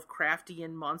like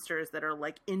Lovecraftian monsters that are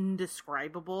like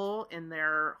indescribable in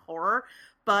their horror.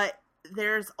 But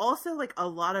there's also like a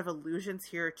lot of allusions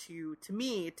here to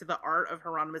me, to the art of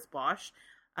Hieronymus Bosch.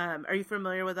 Are you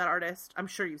familiar with that artist? I'm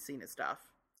sure you've seen his stuff.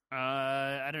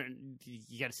 I don't.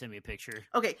 You got to send me a picture.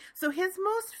 Okay, so his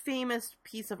most famous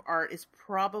piece of art is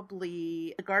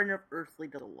probably The Garden of Earthly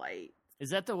Delight.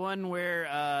 Is that the one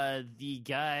where the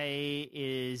guy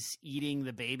is eating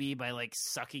the baby by like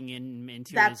sucking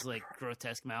into his like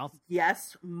grotesque mouth?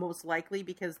 Yes, most likely,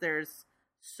 because there's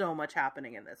so much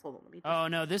happening in this. Hold on, let me. Oh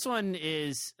no, this one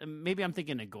is maybe I'm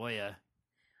thinking of Goya.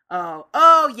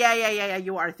 Oh, yeah.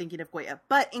 You are thinking of Goya,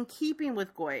 but in keeping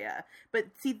with Goya. But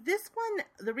see, this one,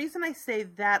 the reason I say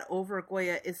that over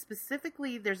Goya is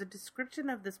specifically there's a description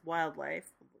of this wildlife.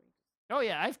 Oh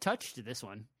yeah, I've touched this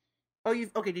one. Oh,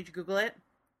 okay? Did you Google it?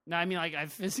 No, I mean like I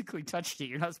physically touched it.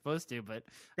 You're not supposed to, but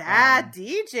bad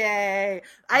DJ.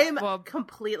 I am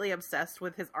completely obsessed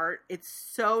with his art. It's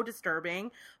so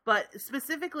disturbing. But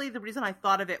specifically, the reason I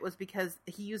thought of it was because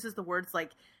he uses the words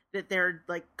like that they're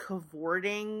like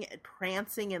cavorting,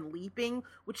 prancing, and leaping,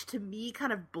 which to me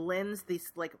kind of blends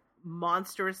this like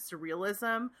monstrous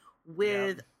surrealism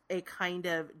with a kind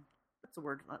of what's the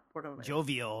word?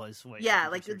 Jovial is what. Yeah,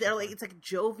 like they're like it's like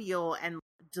jovial and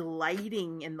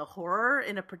delighting in the horror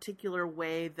in a particular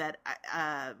way that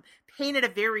painted a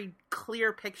very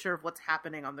clear picture of what's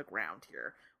happening on the ground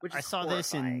here. Which is I saw horrifying.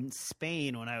 this in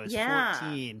Spain when I was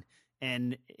 14,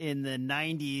 and in the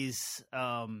 90s.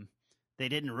 They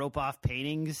didn't rope off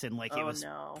paintings, and like it was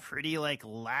pretty like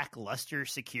lackluster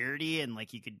security, and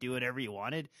like you could do whatever you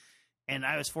wanted. And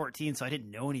I was 14, so I didn't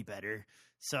know any better.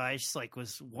 So I just like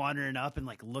was wandering up and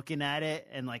like looking at it,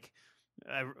 and like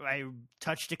I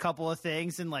touched a couple of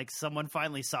things, and like someone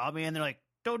finally saw me, and they're like,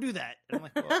 "Don't do that." And I'm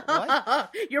like,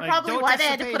 "What?" You're like, probably why they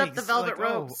had to put up the velvet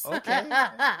ropes. Oh, okay.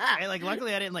 And like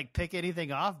luckily I didn't like pick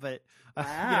anything off, but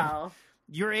wow.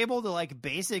 You're able to like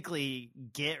basically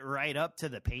get right up to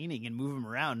the painting and move them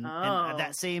around. And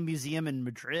that same museum in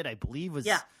Madrid, I believe, was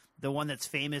the one that's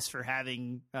famous for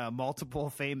having multiple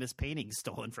famous paintings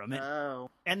stolen from it.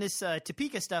 And this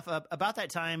Topeka stuff, about that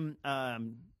time,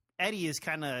 Eddie is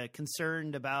kind of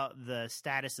concerned about the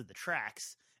status of the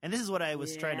tracks. And this is what I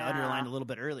was trying to underline a little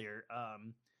bit earlier.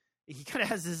 He kind of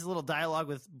has this little dialogue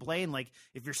with Blaine, like,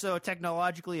 if you're so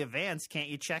technologically advanced, can't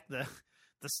you check the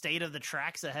state of the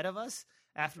tracks ahead of us?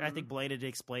 After I think Blaine had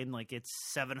explained like it's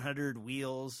 700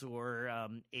 wheels or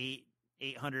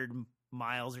 800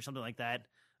 miles or something like that,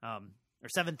 or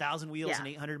 7,000 wheels and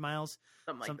 800 miles,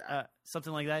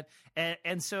 something like that.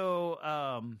 And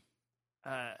so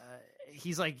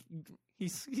he's like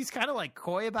he's kind of like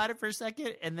coy about it for a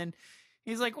second, and then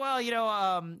he's like, well,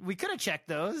 we could have checked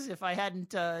those if I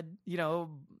hadn't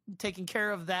taken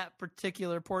care of that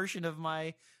particular portion of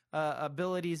my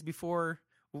abilities before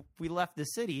we left the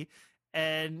city.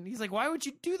 And he's like, why would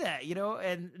you do that?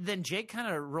 And then Jake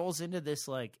kind of rolls into this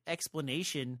like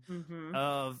explanation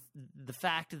of the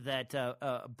fact that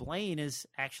Blaine is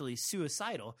actually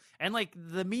suicidal. And like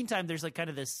the meantime, there's like kind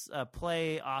of this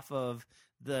play off of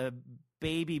the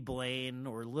baby Blaine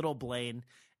or little Blaine,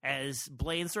 as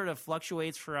Blaine sort of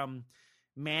fluctuates from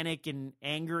manic and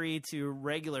angry to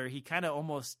regular. He kind of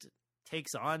almost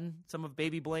takes on some of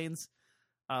baby Blaine's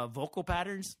vocal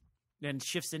patterns and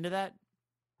shifts into that.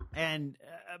 And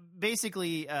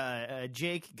basically,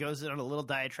 Jake goes on a little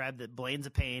diatribe that Blaine's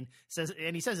a pain,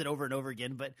 and he says it over and over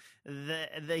again. But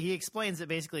he explains that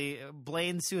basically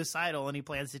Blaine's suicidal, and he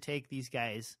plans to take these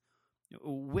guys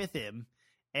with him.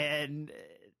 And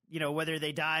whether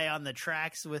they die on the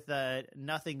tracks with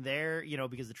nothing there,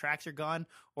 because the tracks are gone,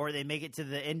 or they make it to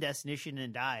the end destination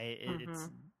and die,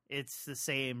 it's the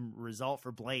same result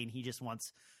for Blaine. He just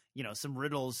wants some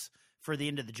riddles for the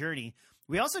end of the journey.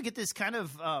 We also get this kind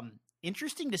of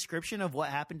interesting description of what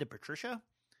happened to Patricia,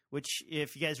 which,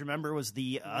 if you guys remember, was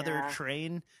the other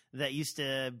train that used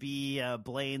to be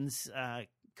Blaine's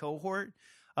cohort.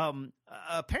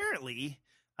 Apparently,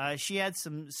 she had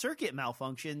some circuit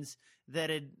malfunctions that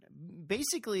had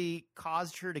basically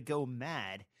caused her to go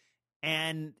mad.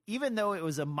 And even though it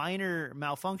was a minor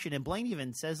malfunction, and Blaine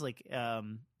even says like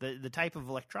the type of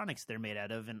electronics they're made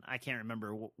out of, and I can't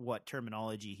remember what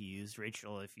terminology he used.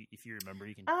 Rachel, if you remember,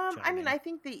 you can. I mean, I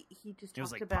think that he just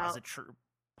talked like about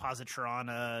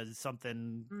positron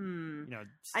something.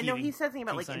 I know he said something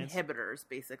about like inhibitors,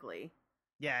 basically.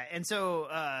 Yeah, and so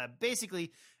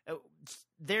basically,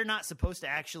 they're not supposed to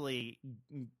actually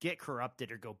get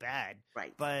corrupted or go bad.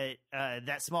 Right. But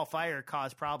that small fire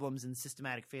caused problems and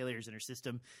systematic failures in her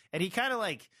system. And he kind of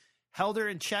like held her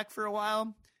in check for a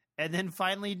while. and then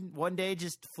finally one day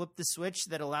just flipped the switch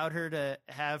that allowed her to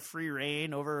have free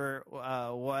reign over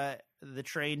what the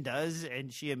train does,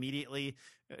 and she immediately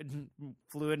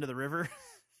flew into the river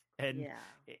and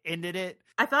ended it.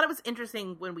 I thought it was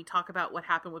interesting when we talk about what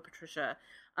happened with Patricia,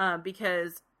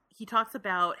 because he talks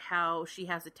about how she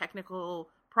has a technical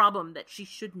problem that she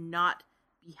should not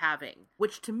be having,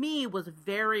 which to me was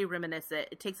very reminiscent.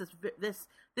 It takes us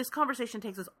this conversation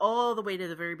takes us all the way to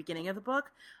the very beginning of the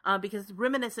book, because it's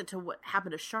reminiscent to what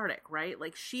happened to Shardik, right?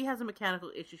 Like, she has a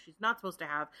mechanical issue she's not supposed to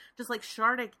have, just like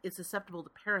Shardik is susceptible to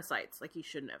parasites like he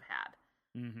shouldn't have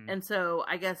had. Mm-hmm. And so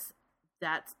I guess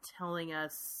that's telling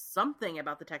us something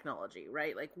about the technology,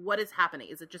 right? Like, what is happening?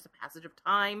 Is it just a passage of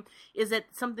time? Is it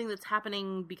something that's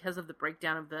happening because of the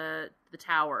breakdown of the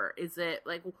tower? Is it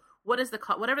like, what is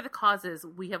whatever the cause is,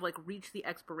 we have like reached the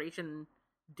expiration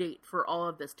date for all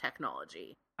of this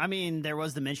technology. I mean, there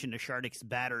was the mention of Shardik's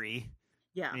battery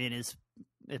in his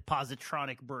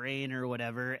positronic brain or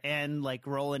whatever, and like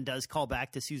Roland does call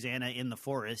back to Susanna in the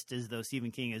forest, as though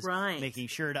Stephen King is making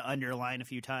sure to underline a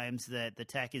few times that the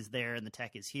tech is there and the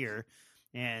tech is here.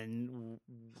 And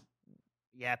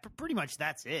yeah, pretty much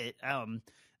that's it.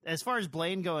 As far as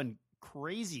Blaine going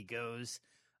crazy goes,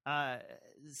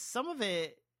 some of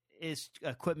it is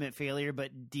equipment failure,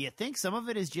 but do you think some of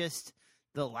it is just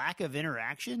the lack of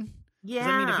interaction? Yeah.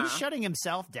 I mean, if he's shutting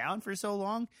himself down for so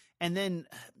long, and then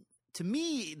to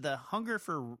me, the hunger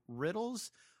for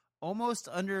riddles almost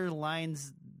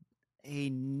underlines a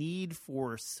need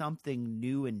for something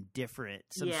new and different,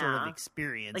 some sort of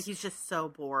experience. Like, he's just so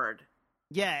bored.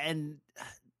 Yeah, and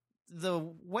the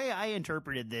way I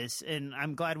interpreted this, and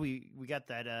I'm glad we got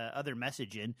that other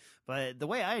message in, but the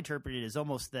way I interpreted it is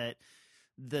almost that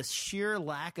the sheer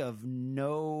lack of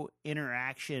no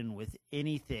interaction with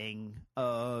anything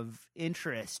of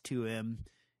interest to him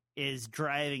is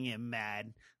driving him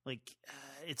mad. Like,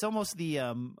 it's almost the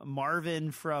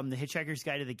Marvin from The Hitchhiker's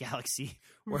Guide to the Galaxy.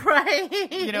 Where,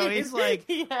 right. You know, he's like,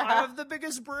 I have the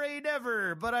biggest brain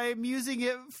ever, but I'm using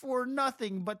it for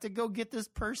nothing but to go get this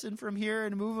person from here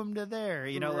and move them to there.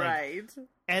 You know, right. Like,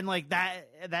 and like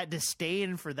that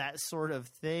disdain for that sort of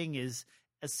thing is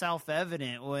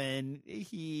self-evident when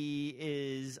he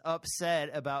is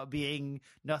upset about being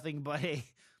nothing but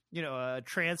a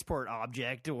transport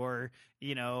object, or,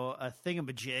 a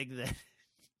thingamajig that,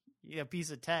 a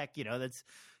piece of tech,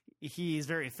 he's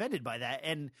very offended by that.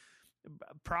 And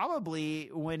probably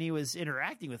when he was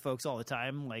interacting with folks all the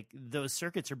time, like, those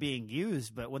circuits are being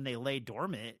used, but when they lay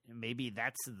dormant, maybe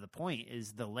that's the point,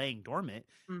 is the laying dormant.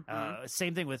 Mm-hmm.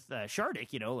 Same thing with Shardik,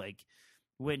 like,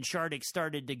 when Shardik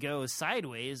started to go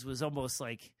sideways was almost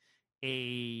like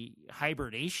a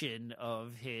hibernation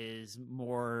of his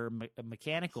more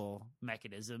mechanical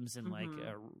mechanisms, and like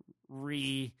a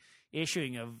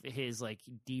reissuing of his like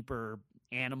deeper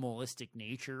animalistic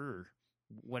nature, or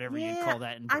whatever you call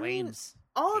that in Blaine's.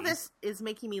 All of this is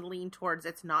making me lean towards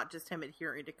it's not just him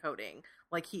adhering to coding.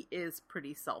 Like, he is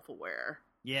pretty self-aware.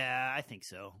 Yeah, I think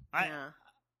so. Yeah.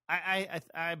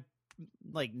 I'm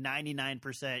like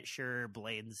 99% sure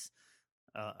Blaine's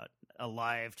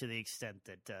alive to the extent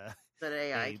that that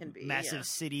AI can be massive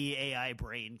city AI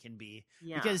brain can be.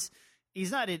 Yeah. Because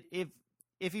he's not,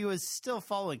 if he was still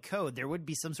following code, there would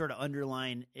be some sort of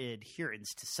underlying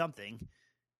adherence to something.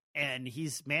 And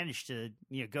he's managed to,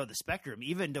 go the spectrum,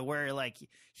 even to where, like,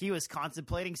 he was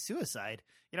contemplating suicide.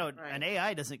 Right. An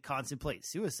AI doesn't contemplate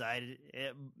suicide,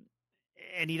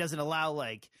 and he doesn't allow,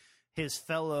 like, his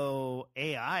fellow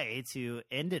AI to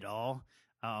end it all.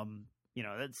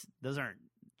 Those aren't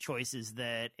choices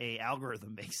that a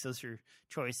algorithm makes. Those are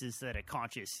choices that a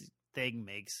conscious thing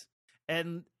makes.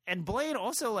 And Blaine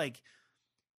also, like,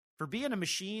 for being a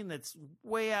machine that's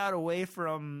way out away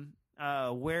from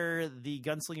where the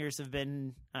gunslingers have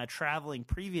been traveling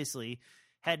previously,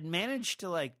 had managed to,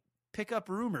 like, pick up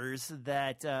rumors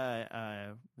that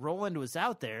Roland was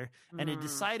out there, and had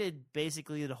decided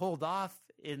basically to hold off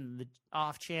in the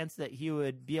off chance that he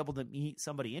would be able to meet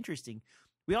somebody interesting.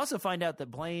 We also find out that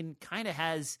Blaine kind of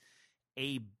has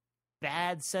a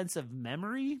bad sense of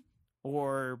memory,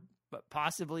 or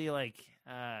possibly like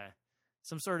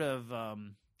some sort of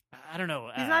I don't know.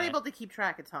 He's not able to keep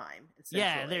track of time.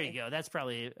 Yeah, there you go. That's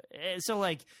probably so.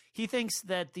 Like, he thinks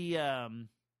that the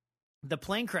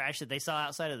plane crash that they saw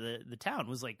outside of the town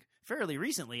was like fairly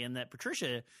recently, and that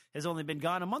Patricia has only been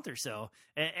gone a month or so,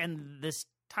 and this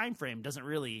time frame doesn't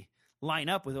really line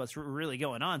up with what's really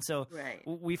going on. So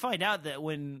we find out that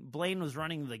when Blaine was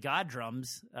running the God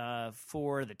drums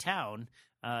for the town,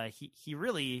 he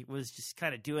really was just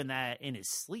kind of doing that in his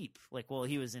sleep, like, while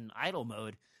he was in idle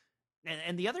mode.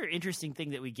 And the other interesting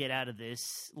thing that we get out of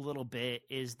this little bit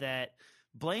is that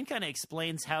Blaine kind of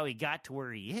explains how he got to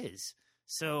where he is.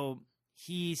 So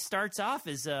he starts off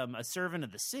as a servant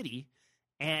of the city,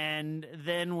 and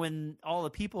then when all the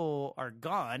people are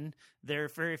gone, there are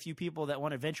very few people that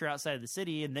want to venture outside of the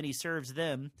city, and then he serves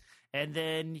them. And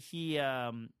then he,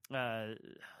 the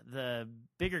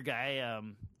bigger guy,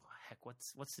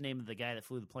 what's the name of the guy that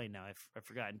flew the plane now? I've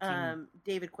forgotten.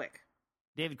 David Quick.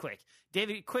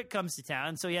 David Quick comes to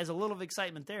town, so he has a little of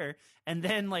excitement there. And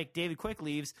then, like, David Quick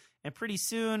leaves, and pretty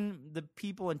soon the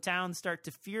people in town start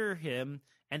to fear him.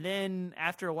 And then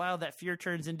after a while, that fear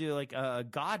turns into, like, a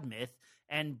god myth.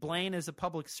 And Blaine, as a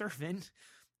public servant,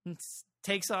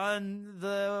 takes on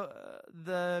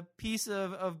the piece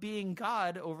of being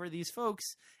God over these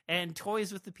folks and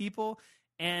toys with the people,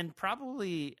 and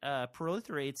probably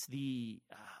proliferates the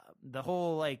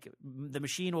whole, like, the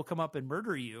machine will come up and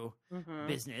murder you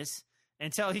business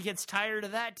until he gets tired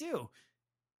of that too.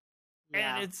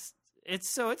 Yeah. And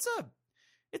it's a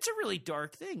really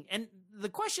dark thing. And the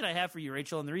question I have for you,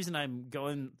 Rachel, and the reason I'm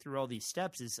going through all these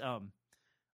steps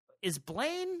is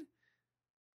Blaine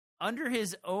under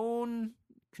his own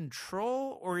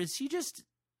control, or is he just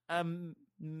a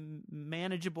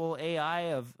manageable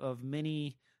AI of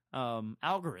many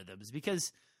algorithms?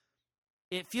 Because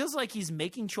it feels like he's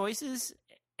making choices,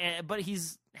 but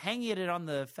he's hanging it on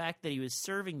the fact that he was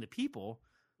serving the people.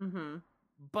 Mm-hmm.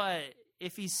 But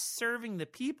if he's serving the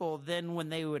people, then when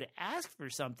they would ask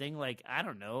for something, like, I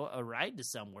don't know, a ride to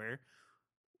somewhere,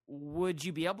 would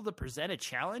you be able to present a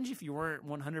challenge if you weren't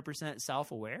 100%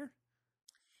 self-aware?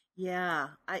 Yeah,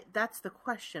 that's the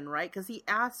question, right? Because he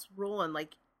asks Roland,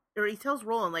 like, or he tells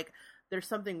Roland, like, there's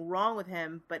something wrong with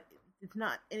him, but it's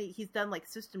not, and he's done, like,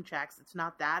 system checks. It's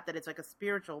not that it's, like, a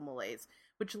spiritual malaise,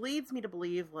 which leads me to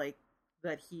believe, like,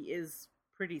 that he is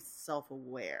pretty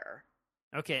self-aware.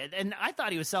 Okay, and I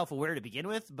thought he was self-aware to begin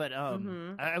with, but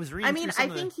I was reading. I mean, I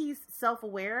think he's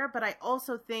self-aware, but I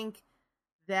also think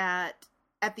that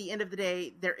at the end of the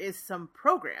day, there is some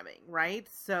programming, right?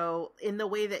 So in the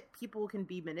way that people can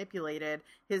be manipulated,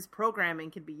 his programming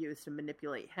can be used to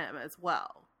manipulate him as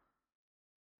well.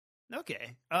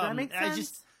 Okay. Does that make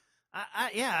sense?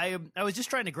 I was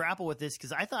just trying to grapple with this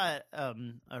because I thought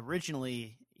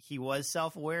originally he was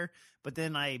self-aware, but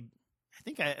then I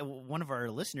think one of our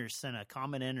listeners sent a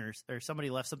comment in, or somebody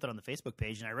left something on the Facebook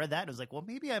page, and I read that and I was like, well,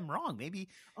 maybe I'm wrong. Maybe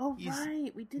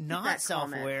we did not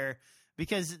self-aware.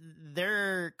 Because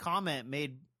their comment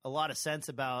made a lot of sense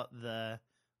about the.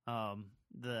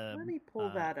 Let me pull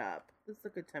that up. This is a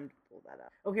good time to pull that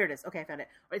up. Oh, here it is. Okay, I found it.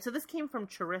 All right, so this came from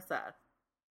Charissa.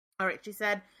 All right, she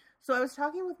said, so I was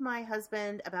talking with my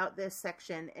husband about this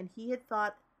section, and he had a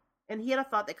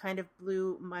thought that kind of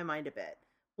blew my mind a bit.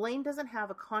 Blaine doesn't have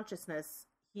a consciousness.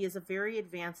 He is a very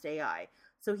advanced AI,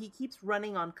 so he keeps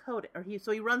running on code,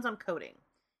 he runs on coding.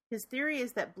 His theory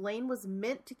is that Blaine was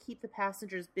meant to keep the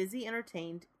passengers busy,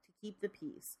 entertained, to keep the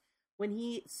peace. When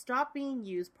he stopped being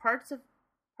used, parts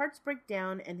break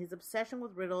down, and his obsession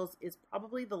with riddles is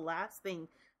probably the last thing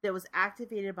that was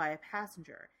activated by a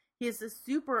passenger. He is a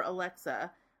super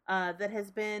Alexa that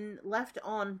has been left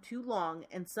on too long,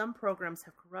 and some programs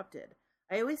have corrupted.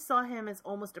 I always saw him as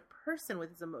almost a person with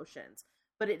his emotions,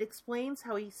 but it explains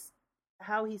how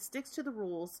he sticks to the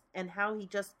rules and how he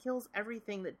just kills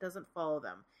everything that doesn't follow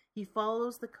them. He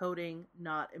follows the coding,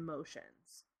 not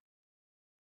emotions.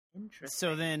 Interesting.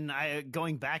 So then,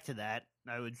 going back to that,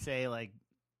 I would say, like,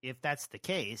 if that's the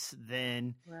case,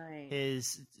 then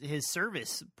his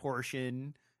service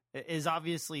portion is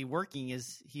obviously working,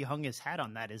 as he hung his hat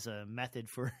on that as a method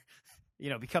for,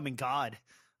 becoming God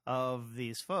of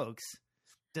these folks.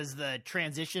 Does the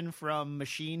transition from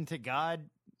machine to God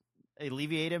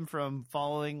alleviate him from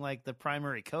following, like, the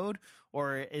primary code,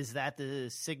 or is that the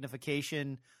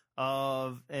signification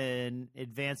of an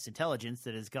advanced intelligence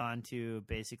that has gone to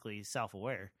basically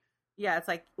self-aware? Yeah, it's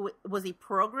like, was he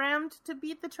programmed to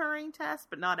beat the Turing test,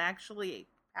 but not actually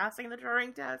passing the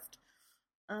Turing test?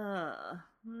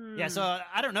 Yeah, so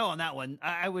I don't know on that one.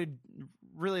 I would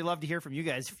really love to hear from you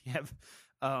guys if you have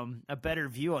a better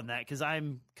view on that, because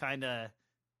I'm kind of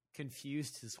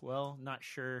confused as well. Not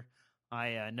sure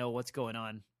I know what's going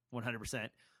on 100%.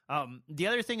 The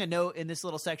other thing I note in this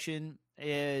little section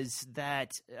is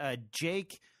that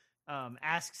Jake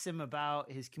asks him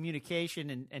about his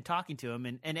communication and talking to him,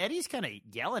 and Eddie's kind of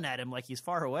yelling at him like he's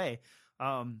far away.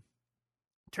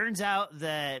 Turns out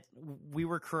that we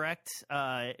were correct.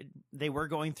 They were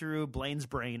going through Blaine's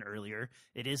brain earlier.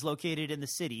 It is located in the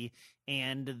city,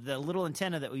 and the little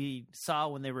antenna that we saw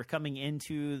when they were coming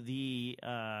into the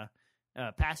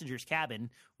passenger's cabin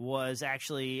was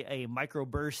actually a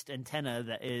microburst antenna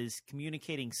that is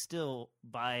communicating still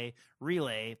by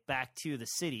relay back to the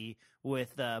city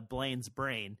with Blaine's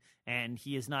brain, and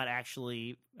he is not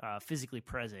actually physically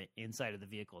present inside of the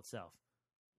vehicle itself.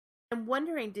 I'm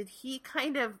wondering, did he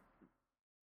kind of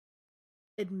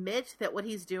admit that what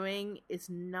he's doing is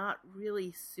not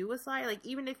really suicide? Like,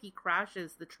 even if he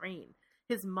crashes the train,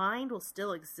 his mind will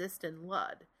still exist in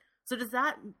Lud. So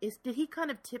did he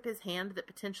kind of tip his hand that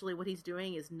potentially what he's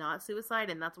doing is not suicide,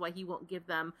 and that's why he won't give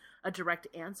them a direct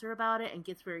answer about it and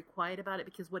gets very quiet about it,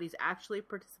 because what he's actually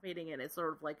participating in is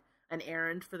sort of like an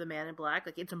errand for the Man in Black?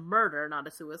 Like, it's a murder, not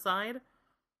a suicide?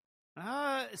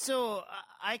 So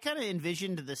I kind of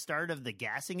envisioned the start of the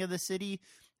gassing of the city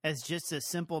as just a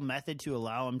simple method to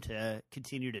allow him to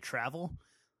continue to travel.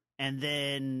 And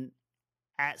then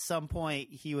at some point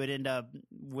he would end up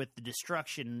with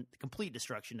the complete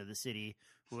destruction of the city,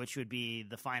 which would be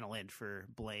the final end for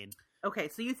Blaine. Okay,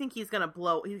 so you think he's gonna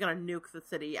nuke the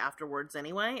city afterwards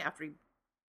anyway?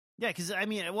 Yeah, because I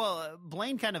mean,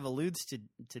 Blaine kind of alludes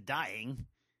to dying.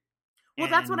 Well,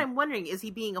 that's what I'm wondering. Is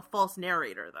he being a false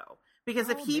narrator, though? Because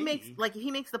if he maybe.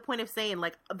 makes the point of saying,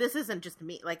 like, this isn't just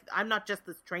me, like, I'm not just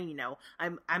this train, you know,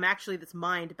 I'm actually this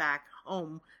mind back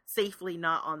home, safely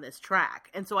not on this track.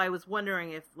 And so I was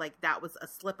wondering if, like, that was a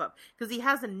slip up, because he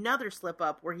has another slip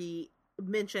up where he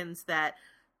mentions that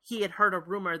he had heard a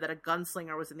rumor that a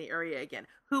gunslinger was in the area again.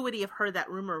 Who would he have heard that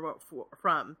rumor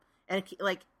from? And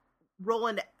like,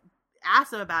 Roland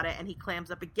asks him about it, and he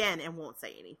clams up again and won't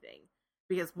say anything.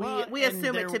 Because we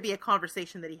assume it to be a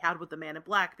conversation that he had with the Man in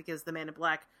Black, because the Man in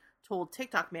Black told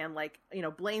TikTok Man, like, you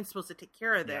know, Blaine's supposed to take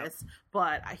care of this,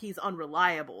 but he's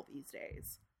unreliable these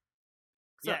days.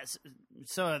 So, yes,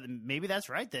 so maybe that's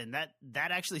right then. That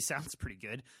actually sounds pretty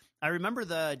good. I remember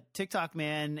the TikTok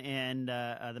Man and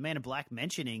the Man in Black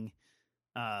mentioning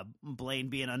Blaine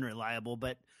being unreliable,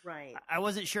 but right. I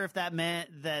wasn't sure if that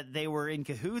meant that they were in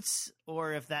cahoots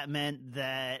or if that meant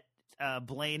that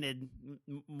Blaine had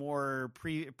more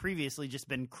previously just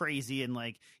been crazy and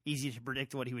like easy to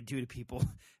predict what he would do to people,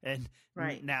 and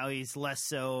now he's less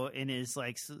so in his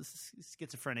like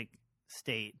schizophrenic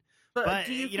state. But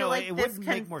do you feel like this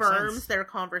confirms their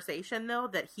conversation, though,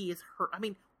 that he is heard? I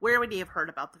mean, where would he have heard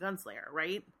about the gunslinger,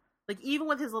 right? Like, even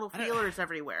with his little feelers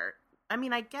everywhere. I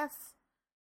mean, I guess.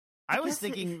 I was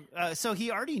thinking, so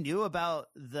he already knew about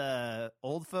the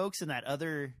old folks in that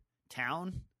other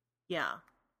town? Yeah.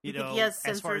 You think he has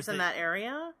sensors in that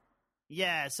area?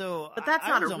 Yeah, so... But that's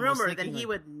not a rumor, then he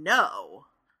would know.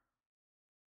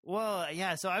 Well,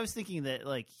 yeah, so I was thinking that,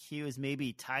 like, he was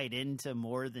maybe tied into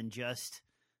more than just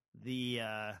the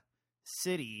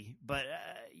city, but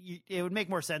it would make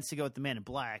more sense to go with the Man in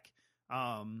Black.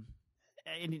 And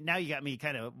now you got me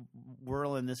kind of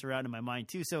whirling this around in my mind,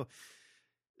 too. So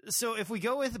if we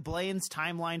go with Blaine's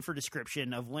timeline for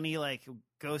description of when he, like,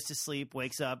 goes to sleep,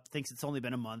 wakes up, thinks it's only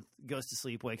been a month, goes to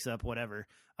sleep, wakes up, whatever,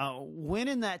 when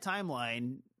in that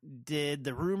timeline did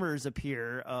the rumors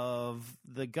appear of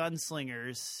the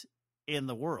gunslingers in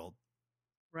the world?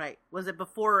 Right. Was it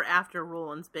before or after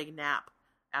Roland's big nap,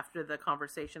 after the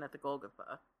conversation at the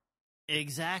Golgotha?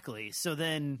 Exactly. So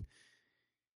then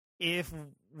if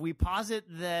we posit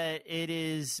that it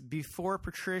is before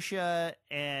Patricia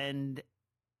and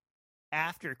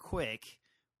after Quick,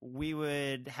 we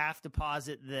would have to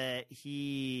posit that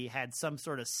he had some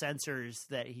sort of sensors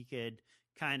that he could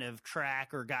kind of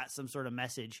track or got some sort of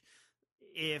message.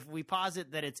 If we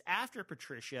posit that it's after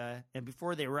Patricia and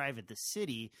before they arrive at the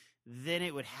city, then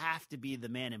it would have to be the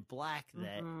Man in Black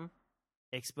that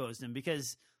exposed him,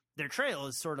 because their trail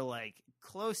is sort of like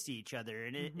close to each other.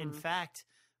 And in fact,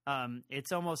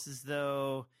 it's almost as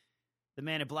though the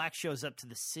Man in Black shows up to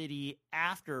the city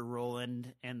after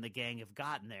Roland and the gang have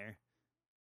gotten there,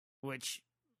 which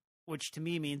to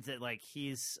me means that, like,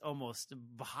 he's almost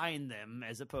behind them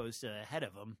as opposed to ahead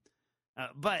of them.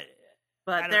 But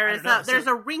there's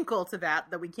a wrinkle to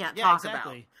that we can't talk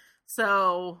about.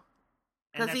 So,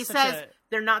 because he says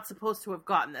they're not supposed to have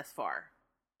gotten this far.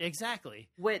 Exactly.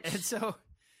 And so,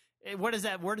 where does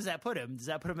that put him? Does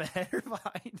that put him ahead or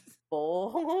behind?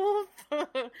 Both.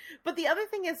 But the other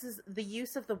thing is the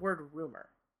use of the word rumor,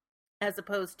 as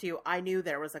opposed to I knew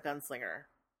there was a gunslinger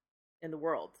in the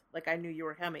world. Like, I knew you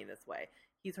were coming this way.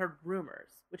 He's heard rumors,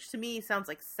 which to me sounds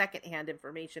like secondhand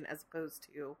information as opposed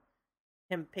to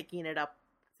him picking it up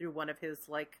through one of his,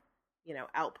 like, you know,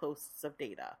 outposts of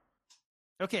data.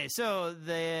 Okay, so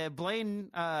the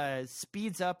Blaine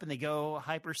speeds up and they go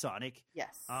hypersonic.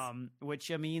 Yes.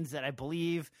 Which means that I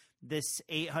believe this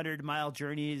 800-mile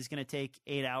journey is going to take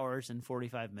 8 hours and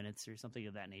 45 minutes or something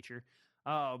of that nature.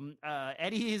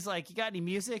 Eddie is like, you got any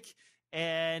music?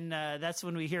 And that's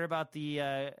when we hear about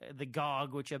the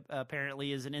gog, which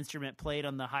apparently is an instrument played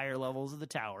on the higher levels of the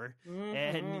tower.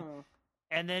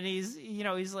 And then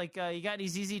he's like, you got any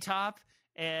ZZ Top?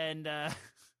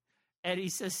 And he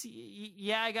says,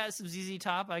 yeah, I got some ZZ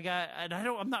Top.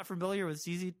 I'm not familiar with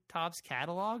ZZ Top's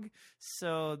catalog,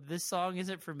 so this song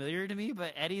isn't familiar to me.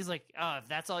 But Eddie's like, oh, if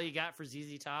that's all you got for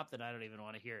ZZ Top, then I don't even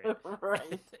want to hear it.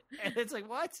 Right. And it's like,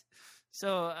 what?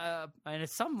 So, and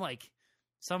it's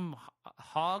some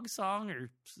hog song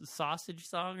or sausage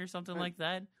song or something like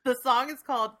that. The song is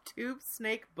called Tube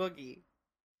Snake Boogie.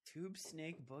 Tube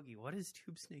Snake Boogie. What is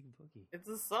Tube Snake Boogie? It's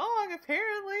a song,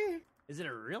 apparently. Is it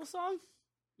a real song?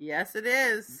 Yes, it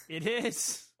is. It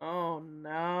is. Oh,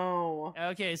 no.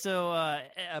 Okay, so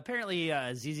apparently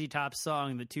ZZ Top's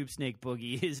song, The Tube Snake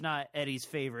Boogie, is not Eddie's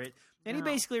favorite. And he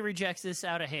basically rejects this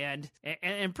out of hand.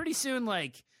 And pretty soon,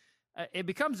 like, it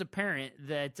becomes apparent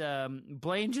that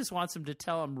Blaine just wants him to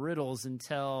tell him riddles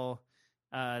until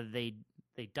they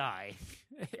die.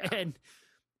 Yeah.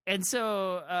 And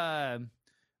so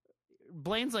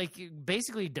Blaine's like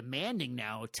basically demanding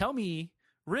now, tell me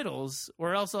riddles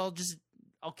or else I'll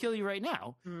kill you right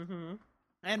now. Mm-hmm.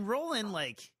 And Roland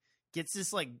like gets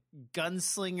this like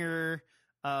gunslinger,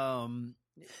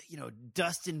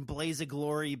 dust and blaze of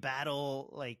glory battle,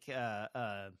 like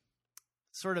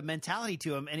sort of mentality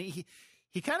to him. And he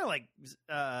kind of like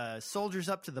soldiers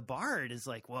up to the bar and is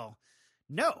like, well,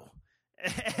 no.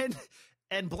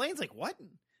 And Blaine's like, what?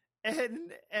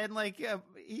 And like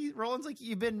Roland's like,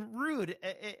 you've been rude,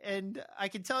 and I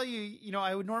can tell you,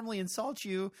 I would normally insult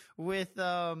you with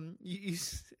you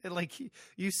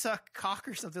suck cock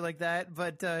or something like that,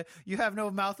 but you have no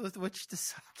mouth with which to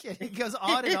suck. And he goes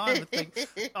on and on with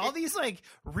like all these like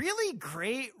really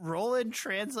great Roland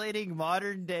translating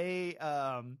modern day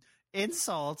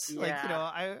insults. Yeah. Like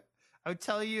I would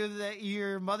tell you that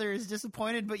your mother is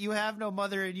disappointed, but you have no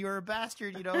mother and you're a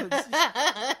bastard, It's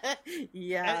just,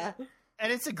 yeah.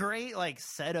 And it's a great like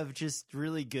set of just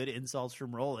really good insults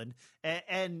from Roland.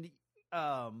 And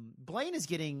Blaine is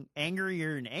getting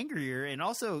angrier and angrier and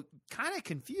also kind of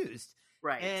confused.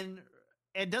 Right. And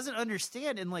doesn't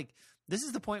understand. And like, this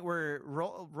is the point where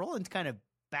Roland kind of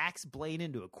backs Blaine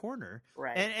into a corner.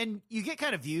 Right. And you get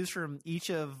kind of views from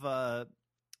each of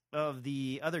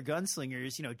the other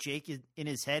gunslingers. Jake in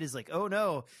his head is like, oh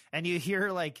no. And you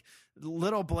hear like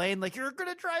little Blaine, like, you're going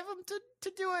to drive him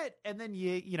to do it. And then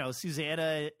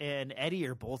Susanna and Eddie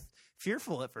are both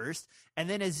fearful at first. And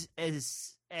then as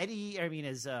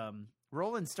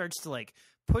Roland starts to like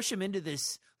push him into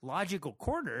this logical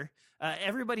corner,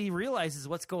 everybody realizes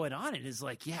what's going on and is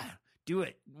like, yeah, do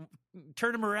it.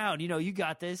 Turn him around. You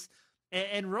got this.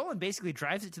 And Roland basically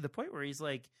drives it to the point where he's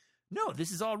like, no,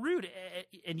 this is all rude,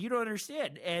 and you don't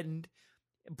understand. And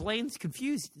Blaine's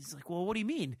confused. He's like, well, what do you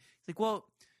mean? He's like, well,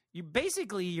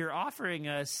 you're offering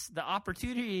us the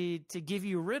opportunity to give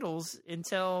you riddles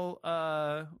until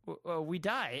we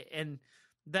die, and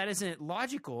that isn't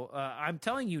logical. I'm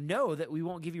telling you no, that we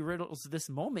won't give you riddles this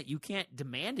moment. You can't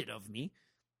demand it of me.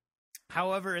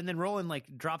 However, and then Roland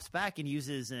like drops back and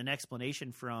uses an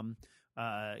explanation from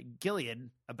Gilead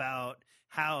about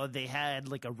how they had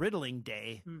like a riddling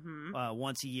day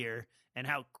once a year, and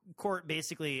how Court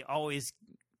basically always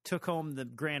took home the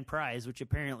grand prize, which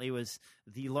apparently was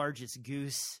the largest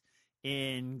goose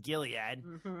in Gilead.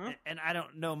 And I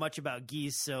don't know much about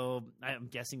geese, so I'm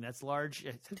guessing that's large.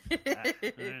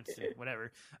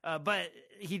 Whatever. But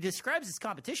he describes this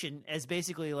competition as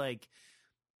basically like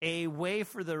a way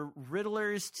for the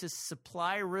riddlers to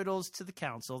supply riddles to the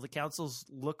council. The councils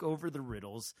look over the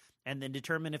riddles and then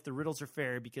determine if the riddles are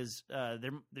fair, because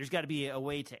there's got to be a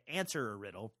way to answer a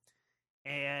riddle.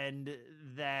 And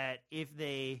that if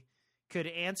they could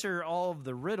answer all of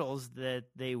the riddles, that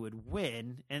they would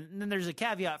win. And then there's a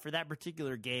caveat for that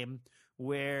particular game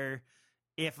where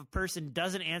if a person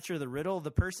doesn't answer the riddle,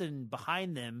 the person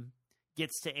behind them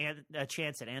gets to a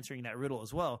chance at answering that riddle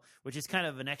as well, which is kind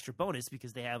of an extra bonus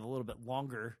because they have a little bit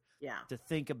longer to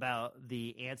think about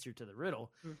the answer to the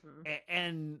riddle.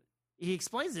 And he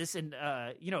explains this, and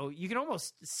you can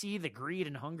almost see the greed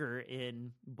and hunger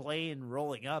in Blaine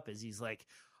rolling up as he's like,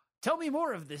 tell me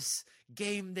more of this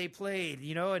game they played,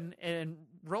 and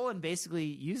Roland basically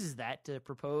uses that to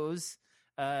propose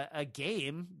a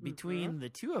game between the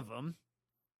two of them.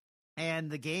 And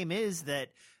the game is that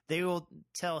they will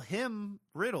tell him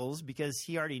riddles because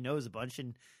he already knows a bunch,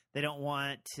 and they don't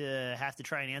want to have to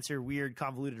try and answer weird,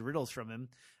 convoluted riddles from him.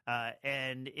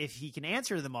 And if he can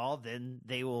answer them all, then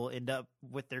they will end up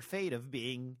with their fate of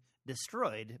being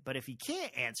destroyed. But if he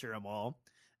can't answer them all,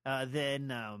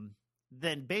 then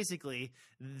basically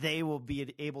they will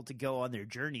be able to go on their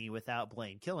journey without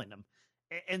Blaine killing them.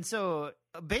 And so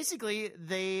basically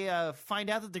they find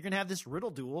out that they're going to have this riddle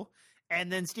duel. And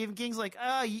then Stephen King's like,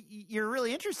 you're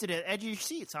really interested in edge of your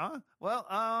seats, huh? Well,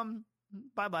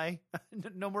 bye-bye.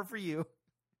 No more for you.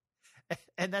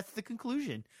 And that's the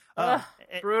conclusion.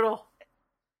 Brutal.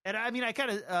 And I mean, I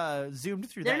kind of zoomed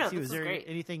through that too. Is there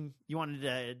anything you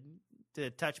wanted to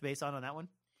touch base on that one?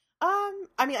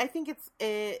 I mean, I think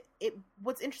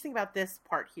what's interesting about this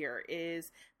part here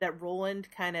is that Roland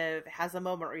kind of has a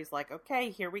moment where he's like, okay,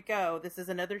 here we go. This is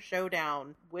another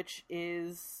showdown, which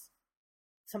is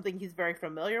something he's very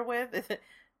familiar with.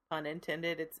 Pun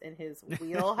intended, it's in his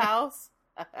wheelhouse.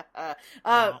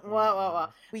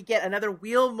 We get another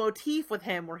wheel motif with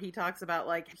him where he talks about,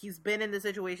 like, he's been in this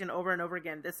situation over and over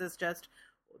again. This is just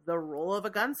the role of a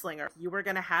gunslinger. You were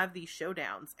going to have these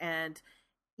showdowns, and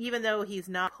even though he's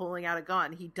not pulling out a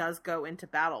gun, he does go into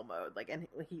battle mode, like, and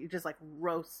he just like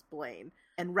roasts Blaine.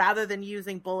 And rather than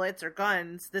using bullets or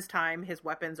guns, this time his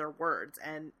weapons are words.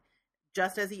 And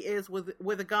just as he is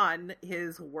with a gun,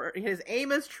 his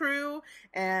aim is true,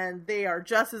 and they are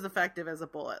just as effective as a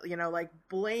bullet. You know, like,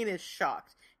 Blaine is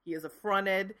shocked. He is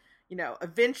affronted. You know,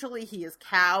 eventually he is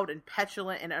cowed and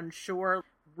petulant and unsure.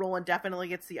 Roland definitely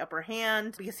gets the upper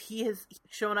hand because he has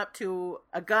shown up to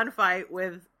a gunfight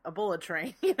with a bullet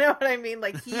train. You know what I mean?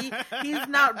 Like, he's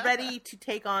not ready to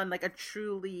take on, like, a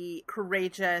truly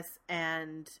courageous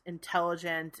and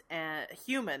intelligent and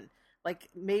human. Like,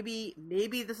 maybe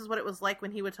this is what it was like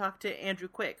when he would talk to Andrew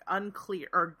Quick. Unclear.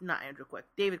 Or not Andrew Quick.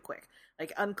 David Quick.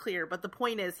 Like, unclear. But the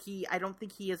point is, I don't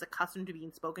think he is accustomed to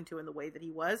being spoken to in the way that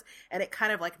he was. And it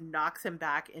kind of, like, knocks him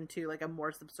back into, like, a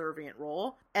more subservient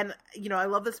role. And, you know, I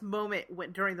love this moment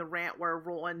during the rant where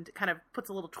Roland kind of puts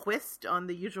a little twist on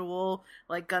the usual,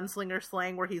 like, gunslinger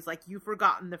slang where he's like, you've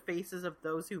forgotten the faces of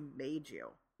those who made you.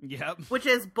 Yep. Which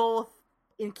is both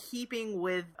in keeping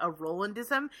with a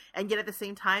Rolandism, and yet at the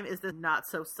same time is the not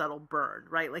so subtle burn,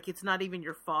 right? Like, it's not even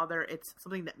your father, it's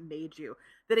something that made you.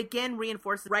 That again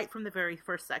reinforces right from the very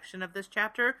first section of this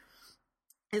chapter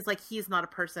is like, he is not a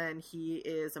person, he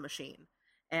is a machine.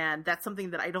 And that's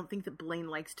something that I don't think that Blaine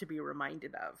likes to be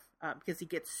reminded of, because he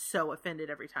gets so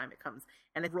offended every time it comes.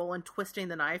 And it's Roland twisting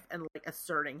the knife and, like,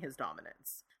 asserting his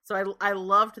dominance. So I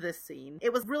loved this scene.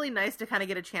 It was really nice to kind of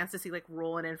get a chance to see, like,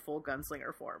 Roland in full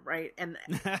gunslinger form, right? And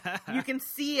you can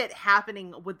see it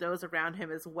happening with those around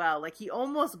him as well. Like, he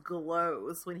almost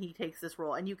glows when he takes this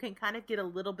role, and you can kind of get a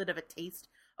little bit of a taste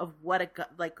of what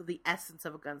like the essence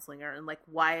of a gunslinger, and like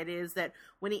why it is that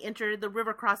when he entered the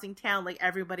river crossing town, like,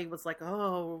 everybody was like,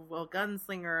 oh, well,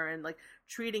 gunslinger, and like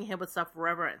treating him with such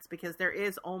reverence, because there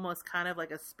is almost kind of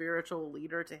like a spiritual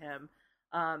leader to him.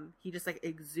 He just, like,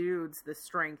 exudes the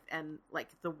strength, and, like,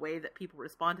 the way that people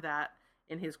respond to that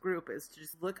in his group is to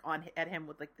just look at him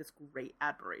with, like, this great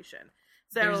admiration.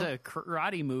 So there's a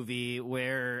karate movie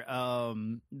where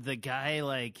the guy,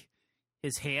 like,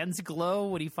 his hands glow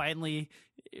when he finally,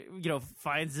 you know,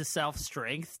 finds the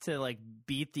self-strength to, like,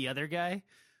 beat the other guy.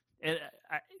 And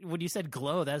when you said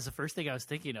glow, that's the first thing I was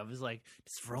thinking of, is like,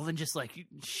 does Roland just, like,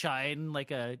 shine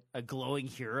like a glowing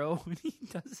hero when he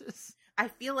does this? I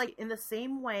feel like in the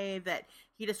same way that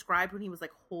he described when he was,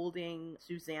 like, holding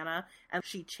Susanna and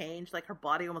she changed, like, her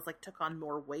body almost, like, took on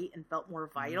more weight and felt more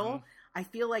vital. Mm-hmm. I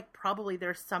feel like probably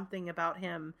there's something about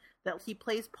him that he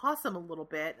plays possum a little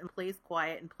bit and plays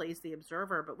quiet and plays the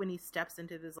observer. But when he steps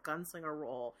into this gunslinger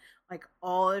role, like,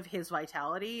 all of his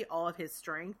vitality, all of his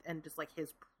strength, and just, like,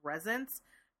 his presence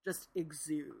just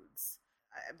exudes.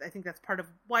 I think that's part of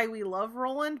why we love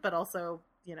Roland, but also,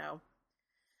 you know,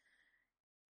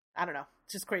 I don't know.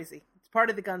 It's just crazy. It's part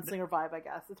of the gunslinger vibe, I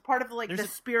guess. It's part of, like, the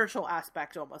spiritual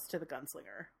aspect almost to the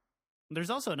gunslinger. There's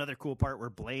also another cool part where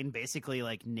Blaine basically,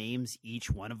 like, names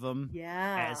each one of them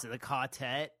as the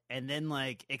quartet, and then,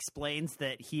 like, explains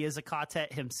that he is a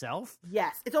quartet himself.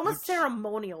 Yes. It's almost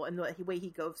ceremonial in the way he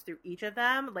goes through each of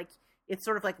them. Like, it's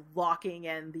sort of like locking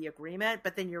in the agreement,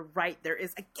 but then you're right. There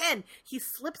is, again, he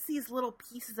slips these little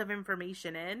pieces of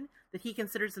information in that he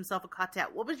considers himself a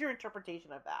quartet. What was your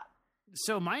interpretation of that?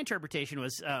 So my interpretation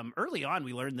was, early on,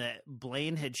 we learned that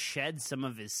Blaine had shed some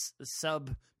of his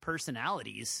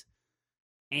sub-personalities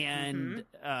and,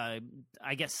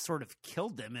 I guess, sort of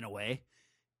killed them in a way.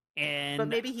 But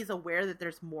maybe he's aware that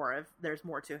there's more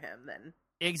to him than...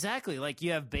 Exactly. Like,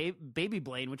 you have baby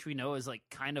Blaine, which we know is, like,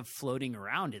 kind of floating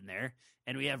around in there,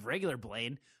 and we have regular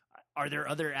Blaine. Are there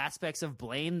other aspects of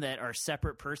Blaine that are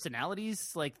separate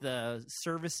personalities, like the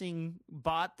servicing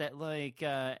bot that, like,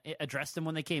 addressed them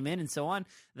when they came in and so on,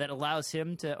 that allows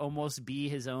him to almost be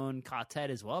his own quartet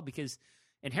as well? Because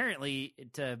inherently,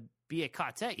 to be a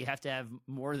quartet, you have to have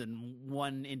more than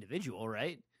one individual,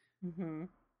 right? Mm-hmm.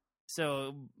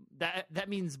 So that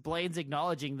means Blaine's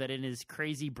acknowledging that in his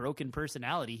crazy broken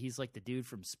personality, he's like the dude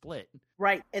from Split.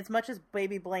 Right. As much as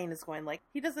baby Blaine is going like,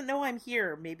 he doesn't know I'm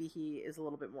here, maybe he is a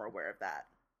little bit more aware of that.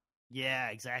 Yeah,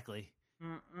 exactly.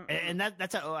 And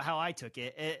that's how I took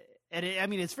it. I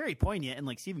mean, it's very poignant, and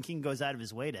like Stephen King goes out of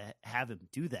his way to have him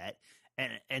do that.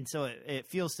 And so it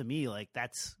feels to me like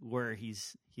that's where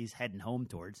he's heading home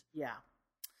towards.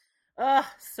 Yeah.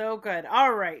 So good.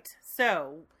 All right.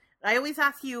 So I always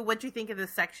ask you what you think of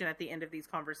this section at the end of these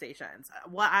conversations.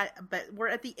 But we're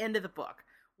at the end of the book.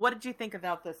 What did you think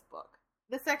about this book?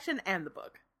 This section and the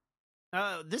book?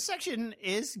 This section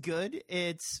is good.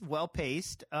 It's well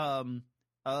paced.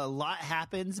 A lot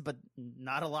happens, but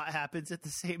not a lot happens at the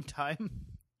same time.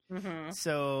 Mm-hmm.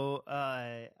 So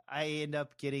I end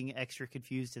up getting extra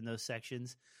confused in those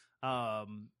sections.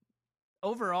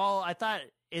 Overall, I thought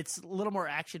it's a little more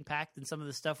action packed than some of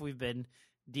the stuff we've been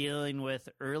dealing with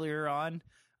earlier on.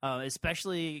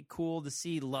 Especially cool to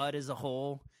see Lud as a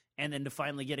whole, and then to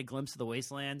finally get a glimpse of the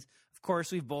Wastelands. Of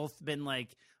course, we've both been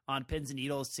like on pins and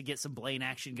needles to get some Blaine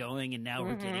action going, and now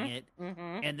we're getting it.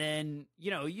 Mm-hmm. And then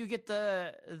you get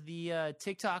the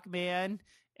TikTok man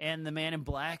and the Man in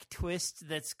Black twist.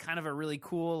 That's kind of a really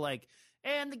cool like,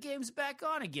 and the game's back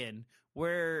on again.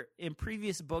 Where in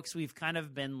previous books we've kind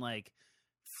of been like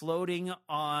floating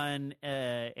on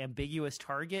ambiguous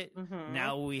target. Mm-hmm.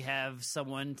 Now we have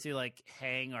someone to like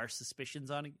hang our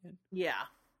suspicions on again. Yeah.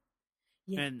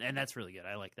 And that's really good.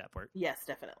 I like that part. Yes,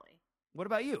 definitely. What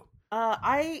about you?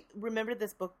 I remember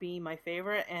this book being my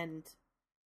favorite, and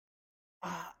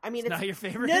I mean, it's not your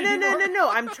favorite. No.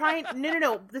 I'm trying.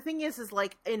 No. The thing is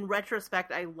like in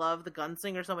retrospect, I love the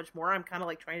Gunslinger so much more. I'm kind of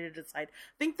like trying to decide.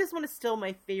 I think this one is still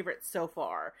my favorite so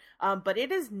far, but it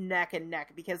is neck and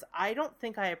neck because I don't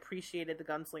think I appreciated the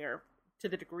Gunslinger to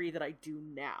the degree that I do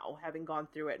now, having gone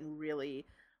through it and really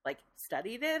like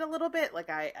studied it a little bit. Like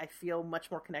I feel much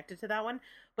more connected to that one,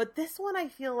 but this one I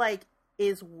feel like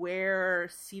is where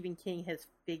Stephen King has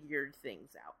figured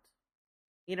things out.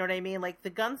 You know what I mean? Like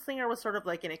the Gunslinger was sort of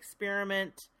like an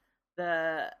experiment.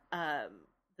 The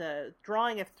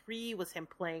Drawing of Three was him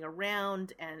playing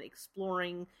around and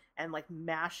exploring and like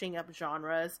mashing up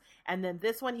genres. And then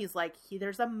this one, he's like,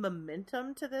 there's a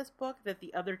momentum to this book that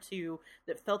the other two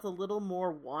that felt a little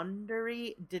more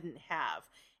wandery didn't have.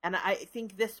 And I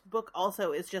think this book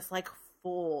also is just like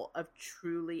full of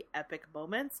truly epic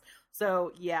moments.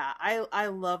 So yeah, I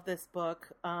love this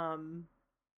book.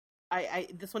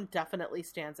 This one definitely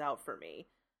stands out for me,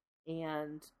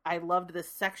 and I loved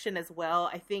this section as well.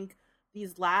 I think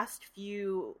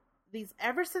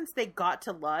ever since they got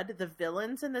to Lud, the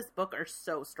villains in this book are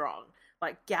so strong.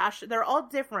 Like Gash, they're all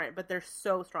different, but they're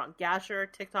so strong. Gasher,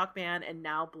 TikTok Man, and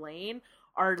now Blaine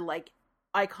are like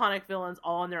iconic villains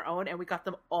all on their own, and we got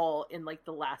them all in like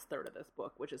the last third of this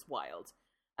book, which is wild.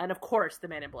 And of course, the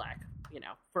Man in Black,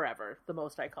 forever the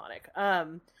most iconic.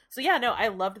 So yeah, no, I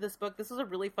loved this book. This was a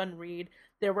really fun read.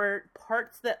 There were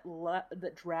parts that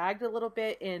dragged a little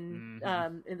bit in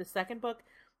the second book.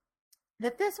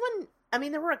 That this one, I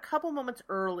mean, there were a couple moments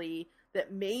early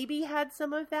that maybe had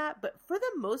some of that, but for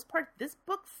the most part, this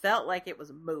book felt like it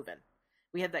was moving.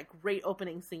 We had that great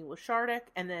opening scene with Shardik,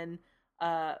 and then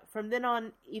from then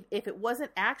on, if it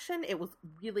wasn't action, it was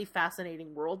really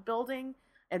fascinating world building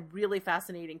and really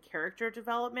fascinating character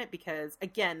development, because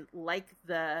again, like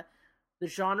the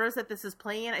genres that this is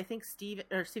playing in, I think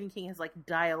Stephen King has like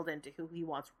dialed into who he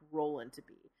wants Roland to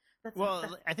be.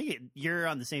 I think you're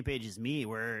on the same page as me,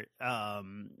 where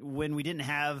when we didn't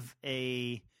have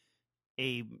a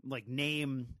like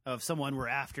name of someone we're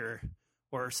after,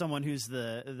 or someone who's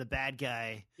the bad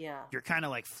guy, you're kind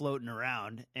of like floating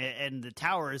around, and the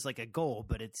tower is like a goal,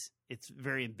 but it's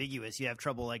very ambiguous. You have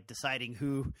trouble like deciding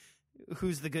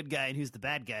who's the good guy and who's the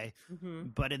bad guy. Mm-hmm.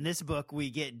 But in this book, we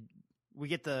get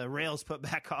the rails put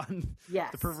back on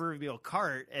the proverbial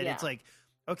cart, and it's like,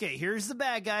 okay, here's the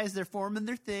bad guys. They're forming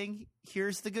their thing.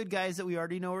 Here's the good guys that we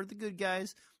already know are the good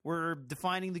guys. We're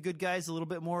defining the good guys a little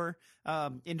bit more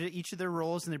into each of their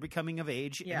roles, and they're becoming of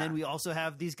age. Yeah. And then we also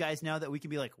have these guys now that we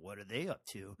can be like, what are they up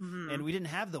to? Mm-hmm. And we didn't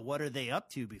have the what are they up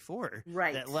to before.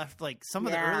 Right. That left like some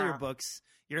of the earlier books,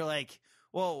 you're like,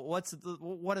 well,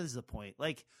 what is the point?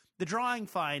 Like, the drawing,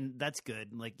 fine, that's good.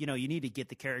 Like, you need to get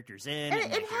the characters in,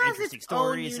 and like, their interesting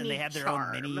stories, and they have their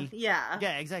own mini.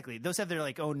 Yeah, exactly. Those have their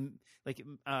like own like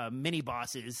mini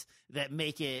bosses that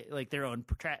make it like their own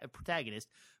protagonist.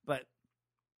 But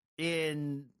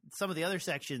in some of the other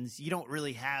sections, you don't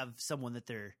really have someone that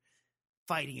they're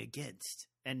fighting against,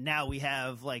 and now we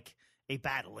have like a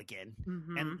battle again.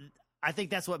 Mm-hmm. And I think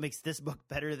that's what makes this book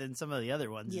better than some of the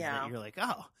other ones. Yeah. Is that you're like,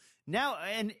 oh, now,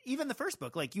 and even the first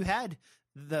book, like you had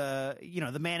the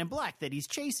man in black that he's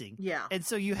chasing. Yeah. And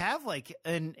so you have like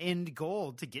an end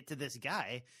goal to get to this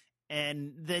guy.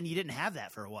 And then you didn't have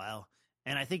that for a while.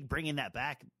 And I think bringing that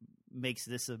back makes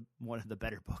this one of the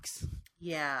better books.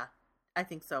 Yeah, I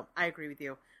think so. I agree with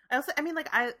you.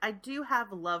 I do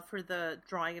have love for the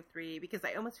Drawing of Three because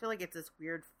I almost feel like it's this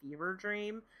weird fever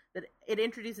dream that it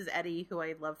introduces Eddie, who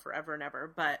I love forever and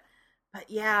ever. But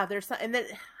yeah, there's some, and then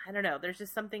I don't know. There's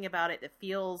just something about it that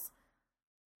feels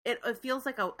it feels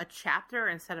like a chapter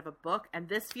instead of a book, and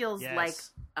this feels like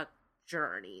a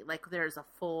journey. Like there's a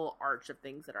full arch of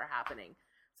things that are happening.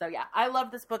 So yeah, I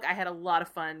love this book. I had a lot of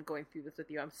fun going through this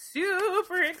with you. I'm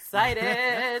super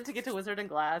excited to get to Wizard and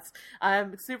Glass.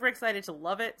 I'm super excited to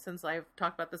love it since I've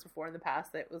talked about this before in the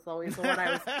past. It was always the one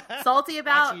I was salty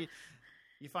about.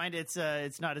 You find it's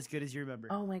not as good as you remember.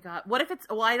 Oh my god. What if it's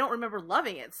I don't remember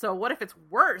loving it. So what if it's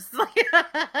worse?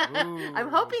 I'm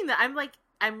hoping that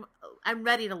I'm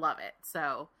ready to love it.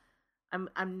 So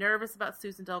I'm nervous about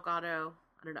Susan Delgado.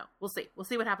 I don't know. We'll see. We'll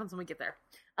see what happens when we get there.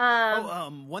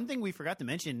 One thing we forgot to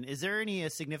mention, is there any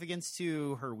significance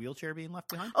to her wheelchair being left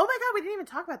behind? Oh my god, we didn't even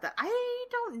talk about that. I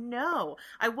don't know.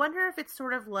 I wonder if it's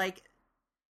sort of like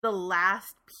the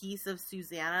last piece of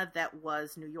Susanna that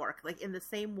was New York. Like in the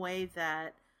same way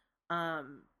that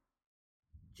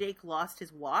Jake lost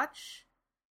his watch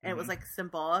and it was like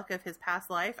symbolic of his past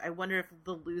life. I wonder if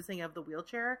the losing of the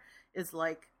wheelchair is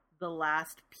like the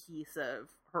last piece of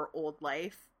her old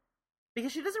life.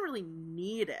 Because she doesn't really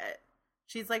need it.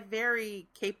 She's like very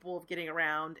capable of getting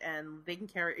around and they can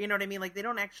carry, you know what I mean? Like they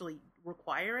don't actually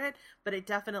require it, but it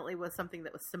definitely was something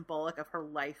that was symbolic of her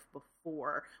life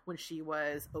before when she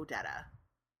was Odetta.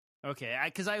 Okay,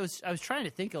 because I was trying to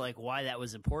think of like why that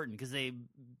was important because they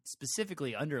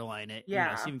specifically underline it. Yeah,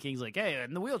 you know, Stephen King's like, hey,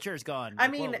 and the wheelchair's gone. I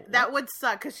mean, that would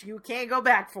suck because you can't go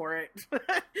back for it.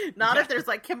 Not if there's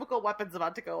like chemical weapons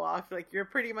about to go off. Like you're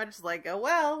pretty much like, oh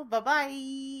well, bye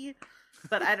bye.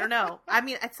 But I don't know. I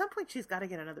mean, at some point she's got to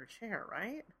get another chair,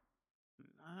 right?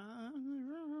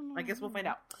 I guess we'll find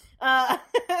out.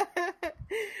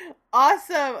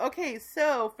 Awesome. Okay,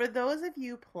 so for those of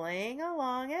you playing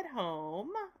along at home,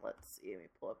 let's see. Let me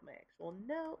pull up my actual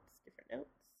notes. Different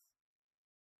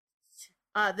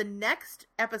notes. The next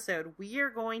episode, we are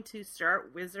going to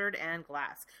start Wizard and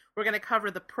Glass. We're going to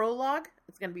cover the prologue.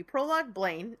 It's going to be Prologue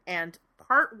Blaine and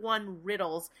Part 1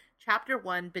 Riddles, Chapter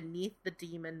 1, Beneath the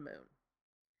Demon Moon.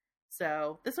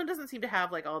 So this one doesn't seem to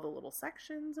have like all the little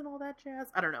sections and all that jazz.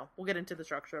 I don't know. We'll get into the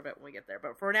structure of it when we get there.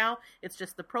 But for now, it's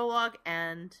just the prologue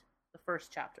and the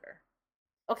first chapter.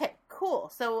 Okay,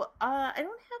 cool. So I don't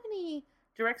have any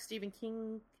direct Stephen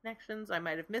King connections. I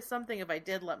might have missed something. If I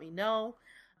did, let me know.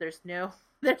 There's no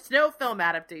film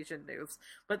adaptation news,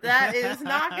 but that is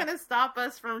not going to stop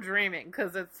us from dreaming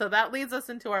so that leads us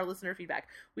into our listener feedback.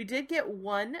 We did get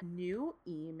one new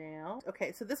email.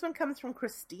 Okay, so this one comes from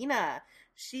Christina.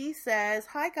 She says,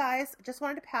 "Hi guys, just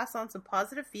wanted to pass on some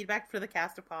positive feedback for the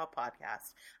Cast of Paw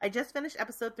podcast. I just finished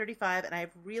episode 35 and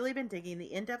I've really been digging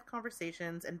the in-depth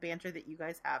conversations and banter that you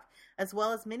guys have, as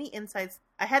well as many insights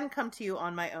I hadn't come to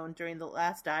on my own during the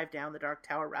last dive down the Dark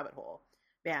Tower rabbit hole."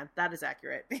 Man, that is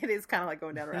accurate. It is kind of like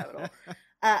going down a rabbit hole.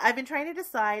 I've been trying to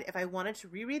decide if I wanted to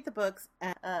reread the books,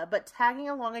 but tagging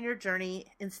along on your journey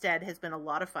instead has been a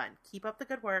lot of fun. Keep up the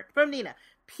good work. From Nina.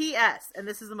 P.S. And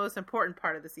this is the most important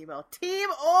part of this email. Team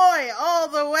Oi all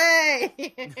the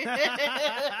way!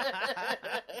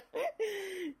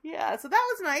 Yeah, so that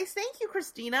was nice. Thank you,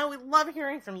 Christina. We love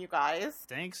hearing from you guys.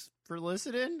 Thanks for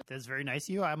listening. That's very nice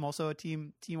of you. I'm also a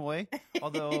team Oi,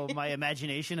 although my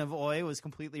imagination of Oi was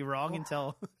completely wrong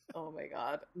until... Oh my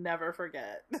god, never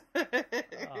forget.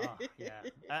 Yeah.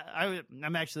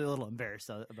 I'm actually a little embarrassed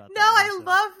about that. No, I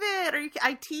love it.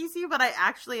 I tease you, but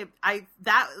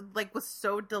that like was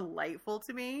so delightful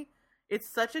to me. It's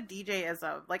such a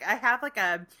DJ-ism. Like I have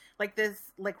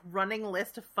this running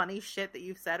list of funny shit that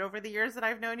you've said over the years that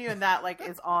I've known you, and that like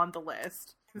is on the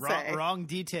list. Wrong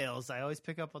details. I always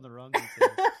pick up on the wrong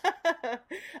details.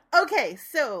 Okay,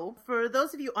 so for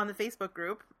those of you on the Facebook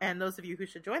group, and those of you who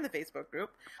should join the Facebook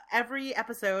group, every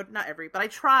episode, not every, but I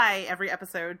try every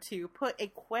episode to put a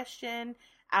question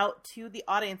out to the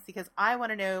audience because I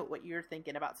want to know what you're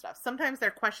thinking about stuff. Sometimes there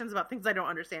are questions about things I don't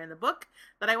understand in the book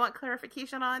that I want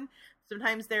clarification on.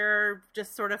 Sometimes they're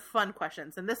just sort of fun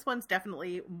questions. And this one's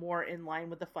definitely more in line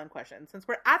with the fun questions. Since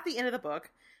we're at the end of the book,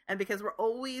 and because we're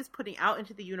always putting out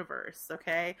into the universe,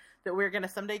 okay, that we're going to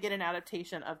someday get an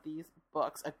adaptation of these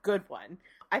books, a good one,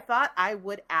 I thought I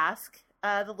would ask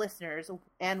the listeners,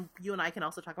 and you and I can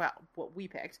also talk about what we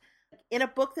picked, In a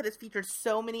book that has featured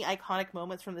so many iconic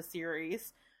moments from the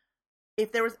series,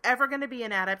 if there was ever going to be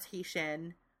an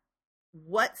adaptation,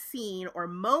 what scene or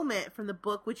moment from the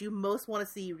book would you most want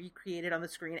to see recreated on the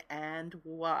screen, and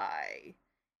why?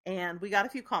 And we got a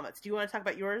few comments. Do you want to talk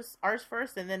about ours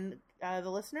first, and then the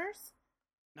listeners?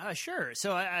 Sure.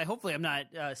 So I hopefully I'm not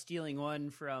stealing one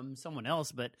from someone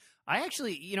else, but I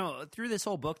actually, through this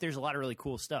whole book, there's a lot of really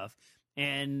cool stuff.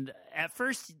 And at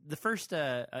first, the first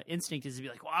instinct is to be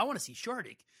like, well, I want to see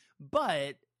Shardik.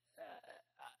 But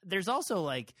there's also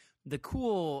like the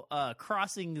cool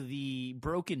crossing the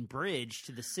broken bridge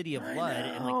to the city of Lud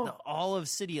and like all of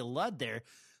City of Lud there.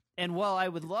 And while I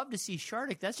would love to see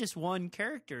Shardik, that's just one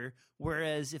character.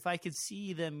 Whereas if I could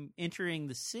see them entering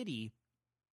the city,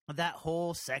 that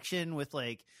whole section with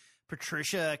like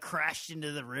Patricia crashed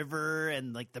into the river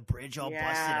and like the bridge all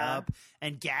busted up,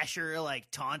 and Gasher like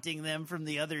taunting them from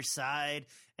the other side,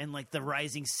 and like the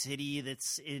rising city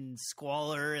that's in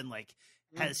squalor and like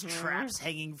has traps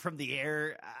hanging from the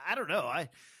air. I don't know.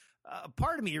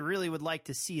 Part of me really would like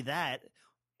to see that.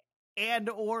 And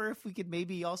or if we could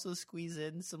maybe also squeeze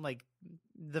in some like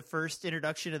the first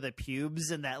introduction of the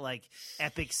pubes and that like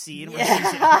epic scene where she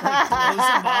like, blows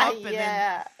them up and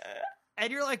then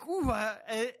and you're like, ooh,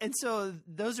 and so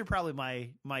those are probably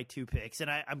my two picks, and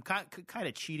I'm kind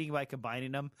of cheating by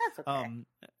combining them. That's okay.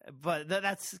 But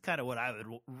that's kind of what I would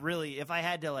really, if I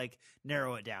had to like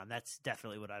narrow it down, that's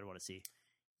definitely what I'd want to see.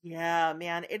 Yeah,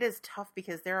 man, it is tough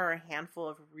because there are a handful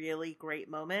of really great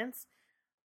moments.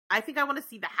 I think I want to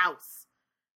see the house.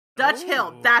 Dutch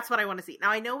Hill, that's what I want to see.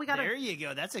 Now, I know we got There you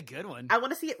go. That's a good one. I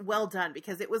want to see it well done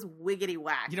because it was wiggity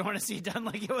whack. You don't want to see it done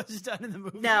like it was done in the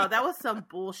movie? No, that was some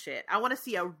bullshit. I want to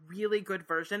see a really good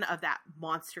version of that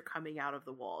monster coming out of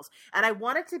the walls. And I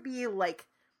want it to be like,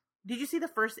 did you see the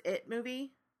first It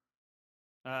movie?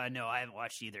 No, I haven't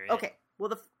watched either. Okay, well,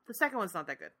 the second one's not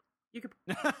that good. You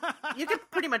could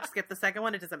pretty much skip the second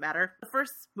one. It doesn't matter. The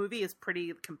first movie is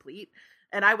pretty complete,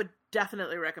 and I would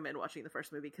definitely recommend watching the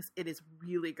first movie because it is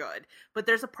really good. But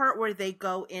there's a part where they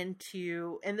go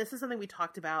into, and this is something we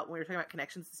talked about when we were talking about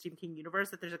connections to the Stephen King universe,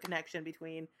 that there's a connection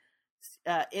between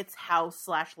its house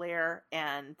 / lair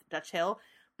and Dutch Hill.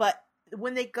 But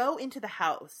when they go into the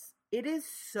house, it is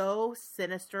so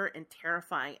sinister and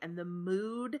terrifying, and the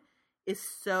mood is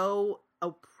so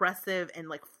oppressive and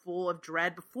like full of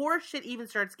dread before shit even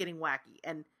starts getting wacky,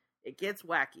 and it gets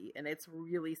wacky and it's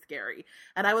really scary.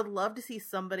 And I would love to see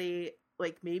somebody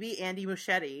like maybe Andy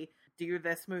Muschietti do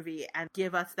this movie and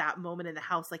give us that moment in the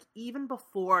house, like even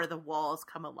before the walls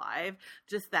come alive,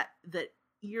 just that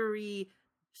eerie,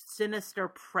 sinister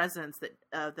presence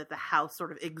that the house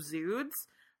sort of exudes.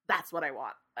 That's what I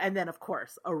want. And then, of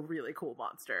course, a really cool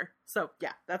monster. So,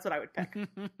 yeah, that's what I would pick.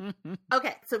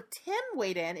 Okay, so Tim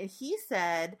weighed in, and he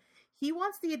said he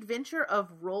wants the adventure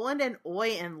of Roland and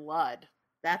Oy in Lud.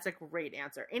 That's a great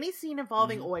answer. Any scene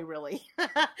involving Oy, really.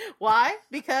 Why?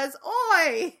 Because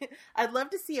Oy! I'd love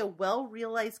to see a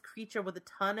well-realized creature with a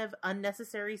ton of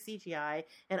unnecessary CGI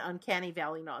and uncanny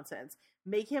valley nonsense.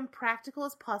 Make him practical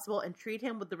as possible and treat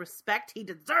him with the respect he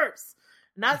deserves.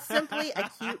 Not simply a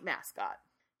cute mascot.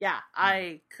 Yeah,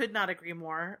 I could not agree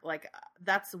more. Like,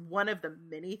 that's one of the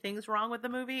many things wrong with the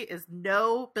movie is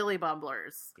no Billy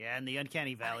Bumblers. Yeah, and the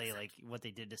Uncanny Valley, like what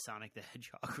they did to Sonic the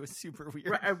Hedgehog was super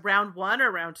weird. Round 1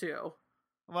 or round 2?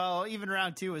 Well, even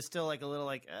round 2 was still like a little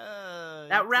like,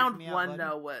 that round 1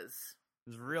 though was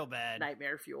real bad.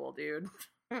 Nightmare fuel, dude.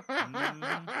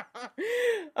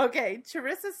 Okay,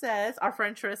 Charissa says, our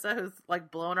friend Charissa, who's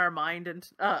like blown our mind and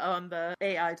on the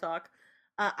AI talk.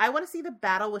 I want to see the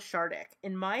battle with Shardik.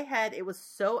 In my head, it was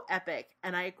so epic,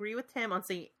 and I agree with Tim on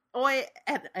seeing Oy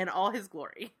and all his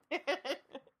glory.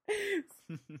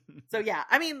 So yeah,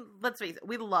 I mean, let's face it,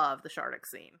 we love the Shardik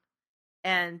scene.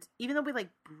 And even though we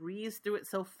like breeze through it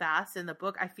so fast in the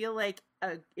book, I feel like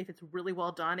if it's really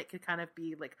well done, it could kind of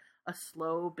be like a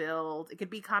slow build. It could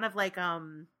be kind of like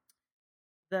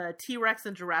the T-Rex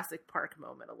in Jurassic Park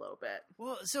moment a little bit.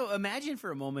 Well, so imagine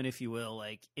for a moment, if you will,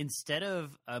 like instead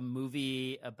of a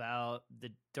movie about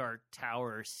the Dark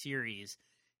Tower series,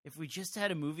 if we just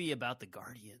had a movie about the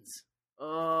Guardians.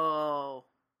 Oh.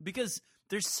 Because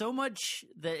there's so much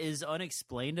that is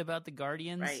unexplained about the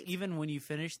Guardians, right, even when you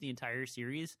finish the entire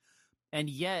series. And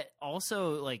yet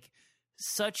also like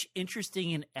such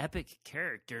interesting and epic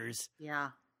characters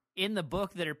in the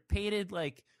book that are painted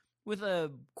like with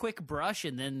a quick brush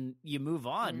and then you move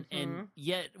on. And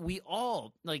yet we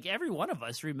all, like every one of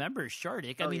us remembers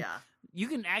Shardik. I mean, you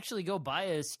can actually go buy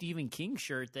a Stephen King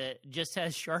shirt that just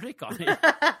has Shardik on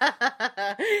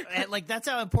it. And like, that's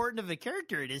how important of a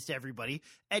character it is to everybody.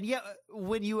 And yet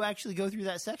when you actually go through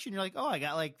that section, you're like, oh, I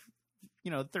got like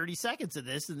 30 seconds of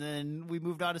this, and then we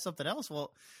moved on to something else.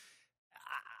 Well,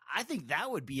 I think that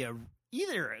would be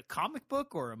either a comic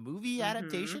book or a movie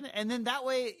adaptation. And then that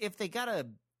way, if they got to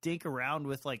dink around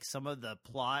with like some of the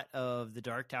plot of the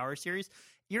Dark Tower series,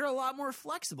 you're a lot more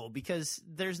flexible because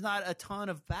there's not a ton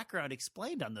of background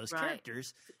explained on those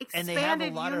characters. And they have a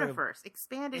lot of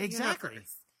expanded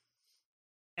universe.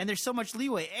 And there's so much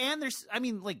leeway. And there's,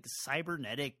 like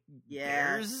cybernetic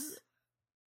bears.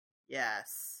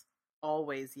 Yes.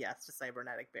 Always yes to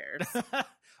cybernetic bears.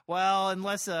 Well,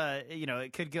 unless,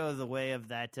 it could go the way of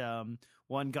that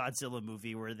one Godzilla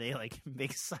movie where they like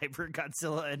make Cyber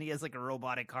Godzilla and he has like a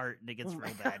robotic heart and it gets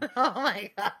real bad. Oh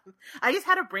my God. I just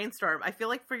had a brainstorm. I feel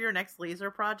like for your next laser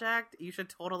project, you should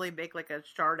totally make like a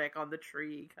Shardik on the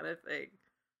tree kind of thing.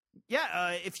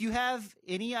 Yeah, if you have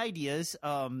any ideas,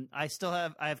 I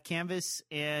have canvas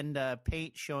and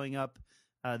paint showing up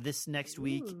this next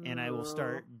week, and I will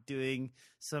start doing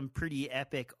some pretty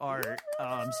epic art.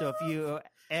 So if you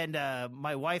and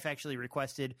my wife actually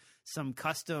requested some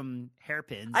custom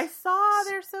hairpins. I saw,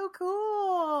 they're so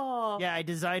cool. Yeah, I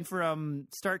designed from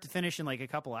start to finish in like a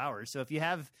couple hours. So if you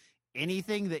have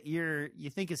anything that you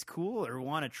think is cool or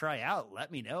want to try out, let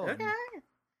me know. Okay.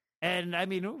 And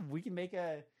we can make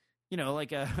a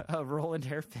Roland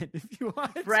hairpin if you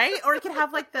want. Right? Or it could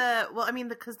have like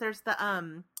because there's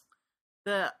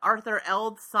the Arthur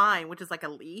Eld sign, which is like a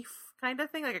leaf kind of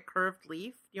thing, like a curved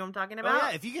leaf. You know what I'm talking about? Oh,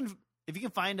 yeah. If you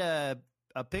can find a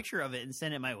picture of it and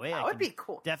send it my way, that would be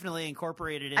cool. Definitely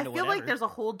incorporate it into I feel like there's a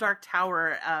whole Dark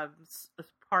Tower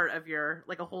part of your,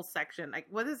 like a whole section. Like,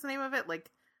 what is the name of it? Like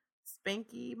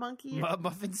Spanky Monkey?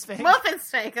 Muffin Spank? Muffin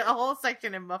Spank. A whole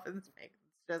section in Muffin Spank.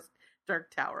 It's just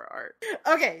Dark Tower art.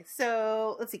 Okay,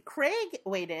 so let's see. Craig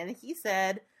weighed in. He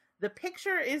said, the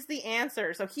picture is the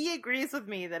answer. So he agrees with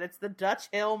me that it's the Dutch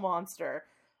Hill monster.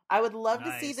 I would love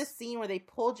to see the scene where they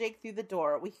pull Jake through the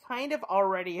door. We kind of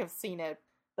already have seen it,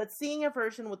 but seeing a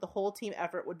version with the whole team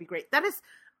effort would be great. Can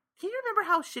you remember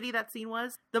how shitty that scene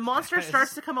was? The monster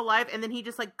starts to come alive and then he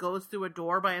just like goes through a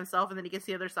door by himself and then he gets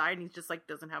to the other side and he just like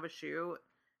doesn't have a shoe.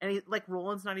 And he, like,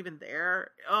 Roland's not even there.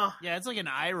 Ugh. Yeah, it's like an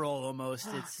eye roll almost.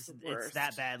 It's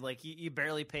that bad. Like, you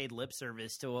barely paid lip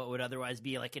service to what would otherwise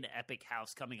be like an epic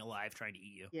house coming alive trying to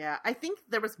eat you. Yeah, I think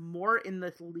there was more in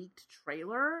the leaked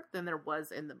trailer than there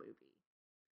was in the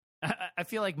movie. I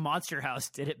feel like Monster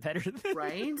House did it better than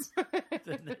right?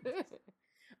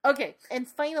 Okay, and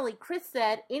finally, Chris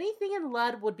said, anything in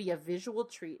Lud would be a visual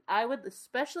treat. I would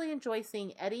especially enjoy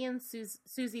seeing Eddie and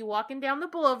Susie walking down the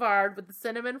boulevard with the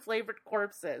cinnamon-flavored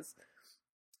corpses.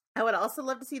 I would also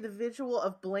love to see the visual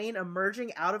of Blaine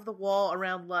emerging out of the wall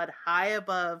around Lud high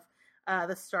above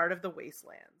the start of the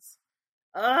Wastelands.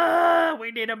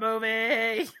 We need a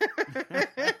movie!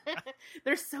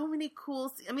 There's so many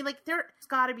cool... there's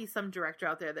got to be some director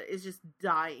out there that is just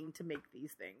dying to make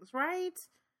these things, right?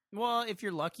 Well, if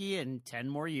you're lucky, in 10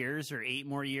 more years or 8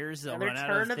 more years, they'll run out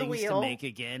of things to make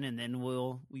again, and then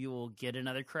we will get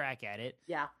another crack at it.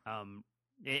 Yeah.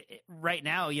 Right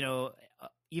now,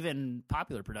 even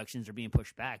popular productions are being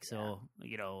pushed back, so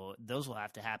those will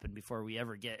have to happen before we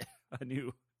ever get a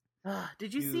new.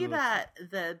 Did you see that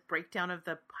the breakdown of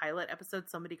the pilot episode?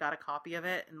 Somebody got a copy of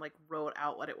it and like wrote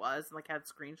out what it was and like had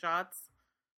screenshots.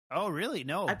 Oh, really?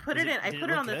 No, I put it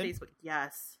on the Facebook.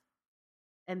 Yes.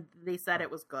 And they said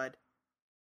it was good.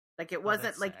 Like it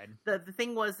wasn't like the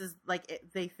thing was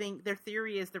they think their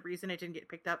theory is the reason it didn't get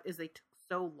picked up is they took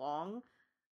so long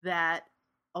that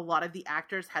a lot of the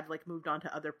actors had like moved on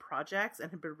to other projects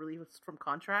and had been released from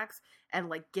contracts, and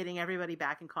like getting everybody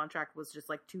back in contract was just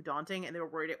like too daunting, and they were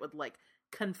worried it would like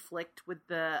conflict with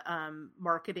the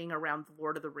marketing around the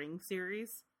Lord of the Rings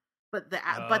series. But the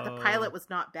pilot was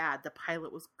not bad. The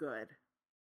pilot was good.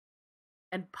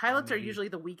 And pilots are usually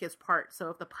the weakest part, so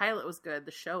if the pilot was good,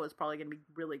 the show is probably going to be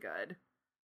really good.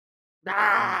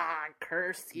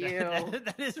 Curse you.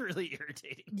 That is really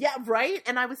irritating. Yeah, right?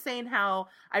 And I was saying how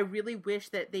I really wish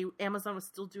that Amazon was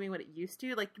still doing what it used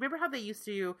to. Like, remember how they used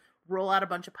to roll out a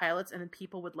bunch of pilots and then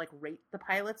people would, like, rate the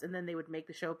pilots and then they would make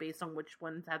the show based on which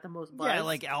ones had the most buzz? Yeah,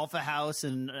 like Alpha House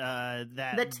and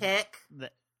that... The Tick.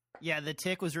 Yeah, The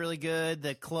Tick was really good.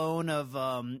 The clone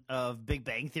of Big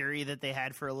Bang Theory that they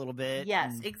had for a little bit.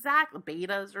 Yes, exactly.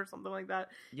 Betas or something like that.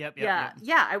 Yep.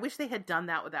 Yeah, I wish they had done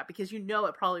that with that because it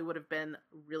probably would have been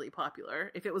really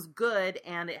popular if it was good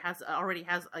and it already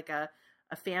has like a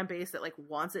fan base that like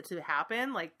wants it to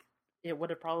happen. Like it would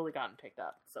have probably gotten picked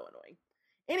up. So annoying.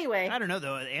 Anyway, I don't know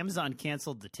though. Amazon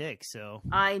canceled The Tick, so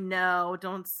I know.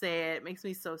 Don't say it. It makes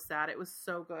me so sad. It was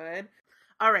so good.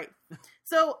 All right.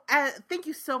 So thank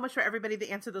you so much for everybody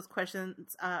that answered those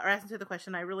questions, or answered the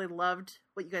question. I really loved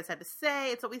what you guys had to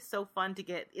say. It's always so fun to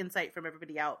get insight from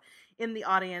everybody out in the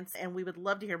audience, and we would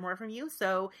love to hear more from you.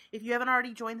 So if you haven't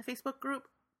already joined the Facebook group,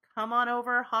 come on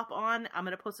over, hop on. I'm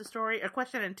going to post a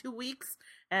question in 2 weeks,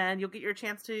 and you'll get your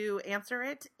chance to answer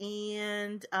it.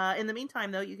 And in the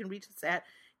meantime, though, you can reach us at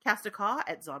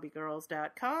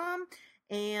castacaw@zombiegirls.com.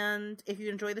 And if you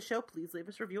enjoy the show, please leave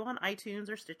us a review on iTunes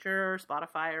or Stitcher or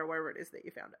Spotify or wherever it is that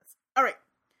you found us. All right.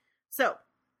 So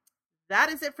that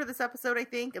is it for this episode, I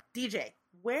think. DJ,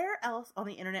 where else on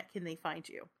the internet can they find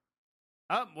you?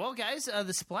 Well, guys,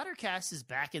 the Splattercast is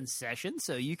back in session,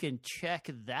 so you can check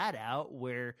that out,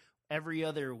 where every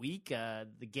other week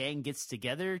the gang gets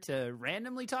together to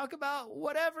randomly talk about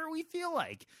whatever we feel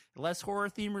like. Less horror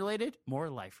theme related, more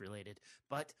life related.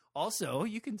 But also,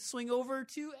 you can swing over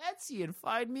to Etsy and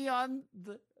find me on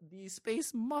the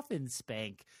Space Muffin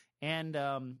Spank. And,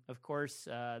 of course,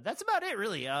 that's about it,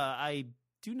 really. I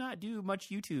do not do much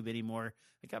YouTube anymore.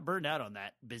 I got burned out on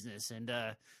that business, and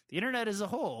the internet as a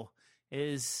whole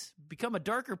is become a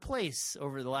darker place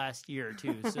over the last year or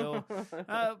two. So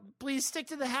please stick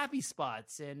to the happy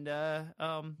spots. And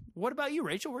what about you,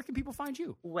 Rachel? Where can people find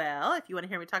you? Well, if you want to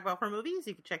hear me talk about horror movies,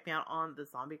 you can check me out on the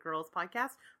Zombie Girls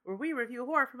podcast, where we review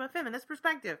horror from a feminist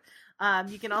perspective.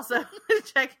 You can also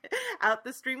check out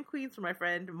the Stream Queens from my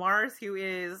friend Mars, who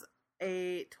is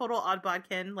a total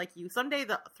oddbodkin like you. Someday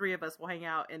the three of us will hang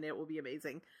out, and it will be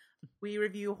amazing. We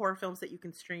review horror films that you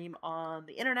can stream on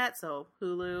the internet, so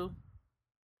Hulu,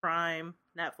 Prime,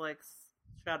 Netflix,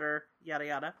 Shudder, yada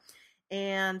yada.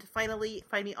 And finally,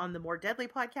 find me on the More Deadly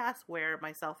podcast, where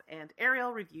myself and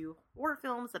Ariel review horror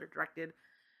films that are directed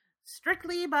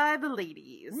strictly by the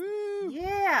ladies. Woo!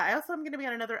 Yeah, I also am going to be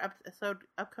on another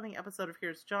upcoming episode of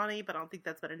Here's Johnny, but I don't think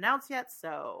that's been announced yet,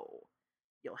 so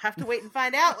you'll have to wait and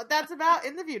find out what that's about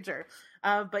in the future.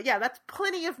 But yeah, that's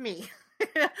plenty of me.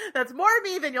 That's more of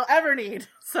me than you'll ever need.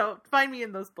 So find me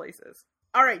in those places.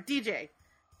 All right, DJ,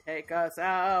 take us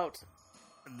out.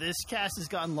 This cast has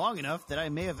gone long enough that I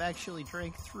may have actually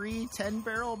drank 3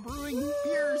 10-barrel brewing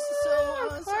beers.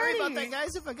 So sorry about that,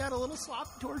 guys, if I got a little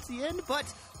sloppy towards the end. But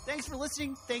thanks for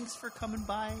listening. Thanks for coming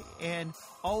by. And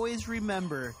always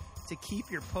remember to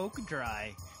keep your poke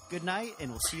dry. Good night,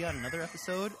 and we'll see you on another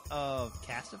episode of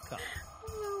Cast of Caw.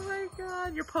 Oh my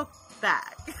god, you're poked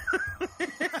back.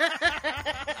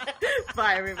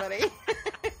 Bye, everybody.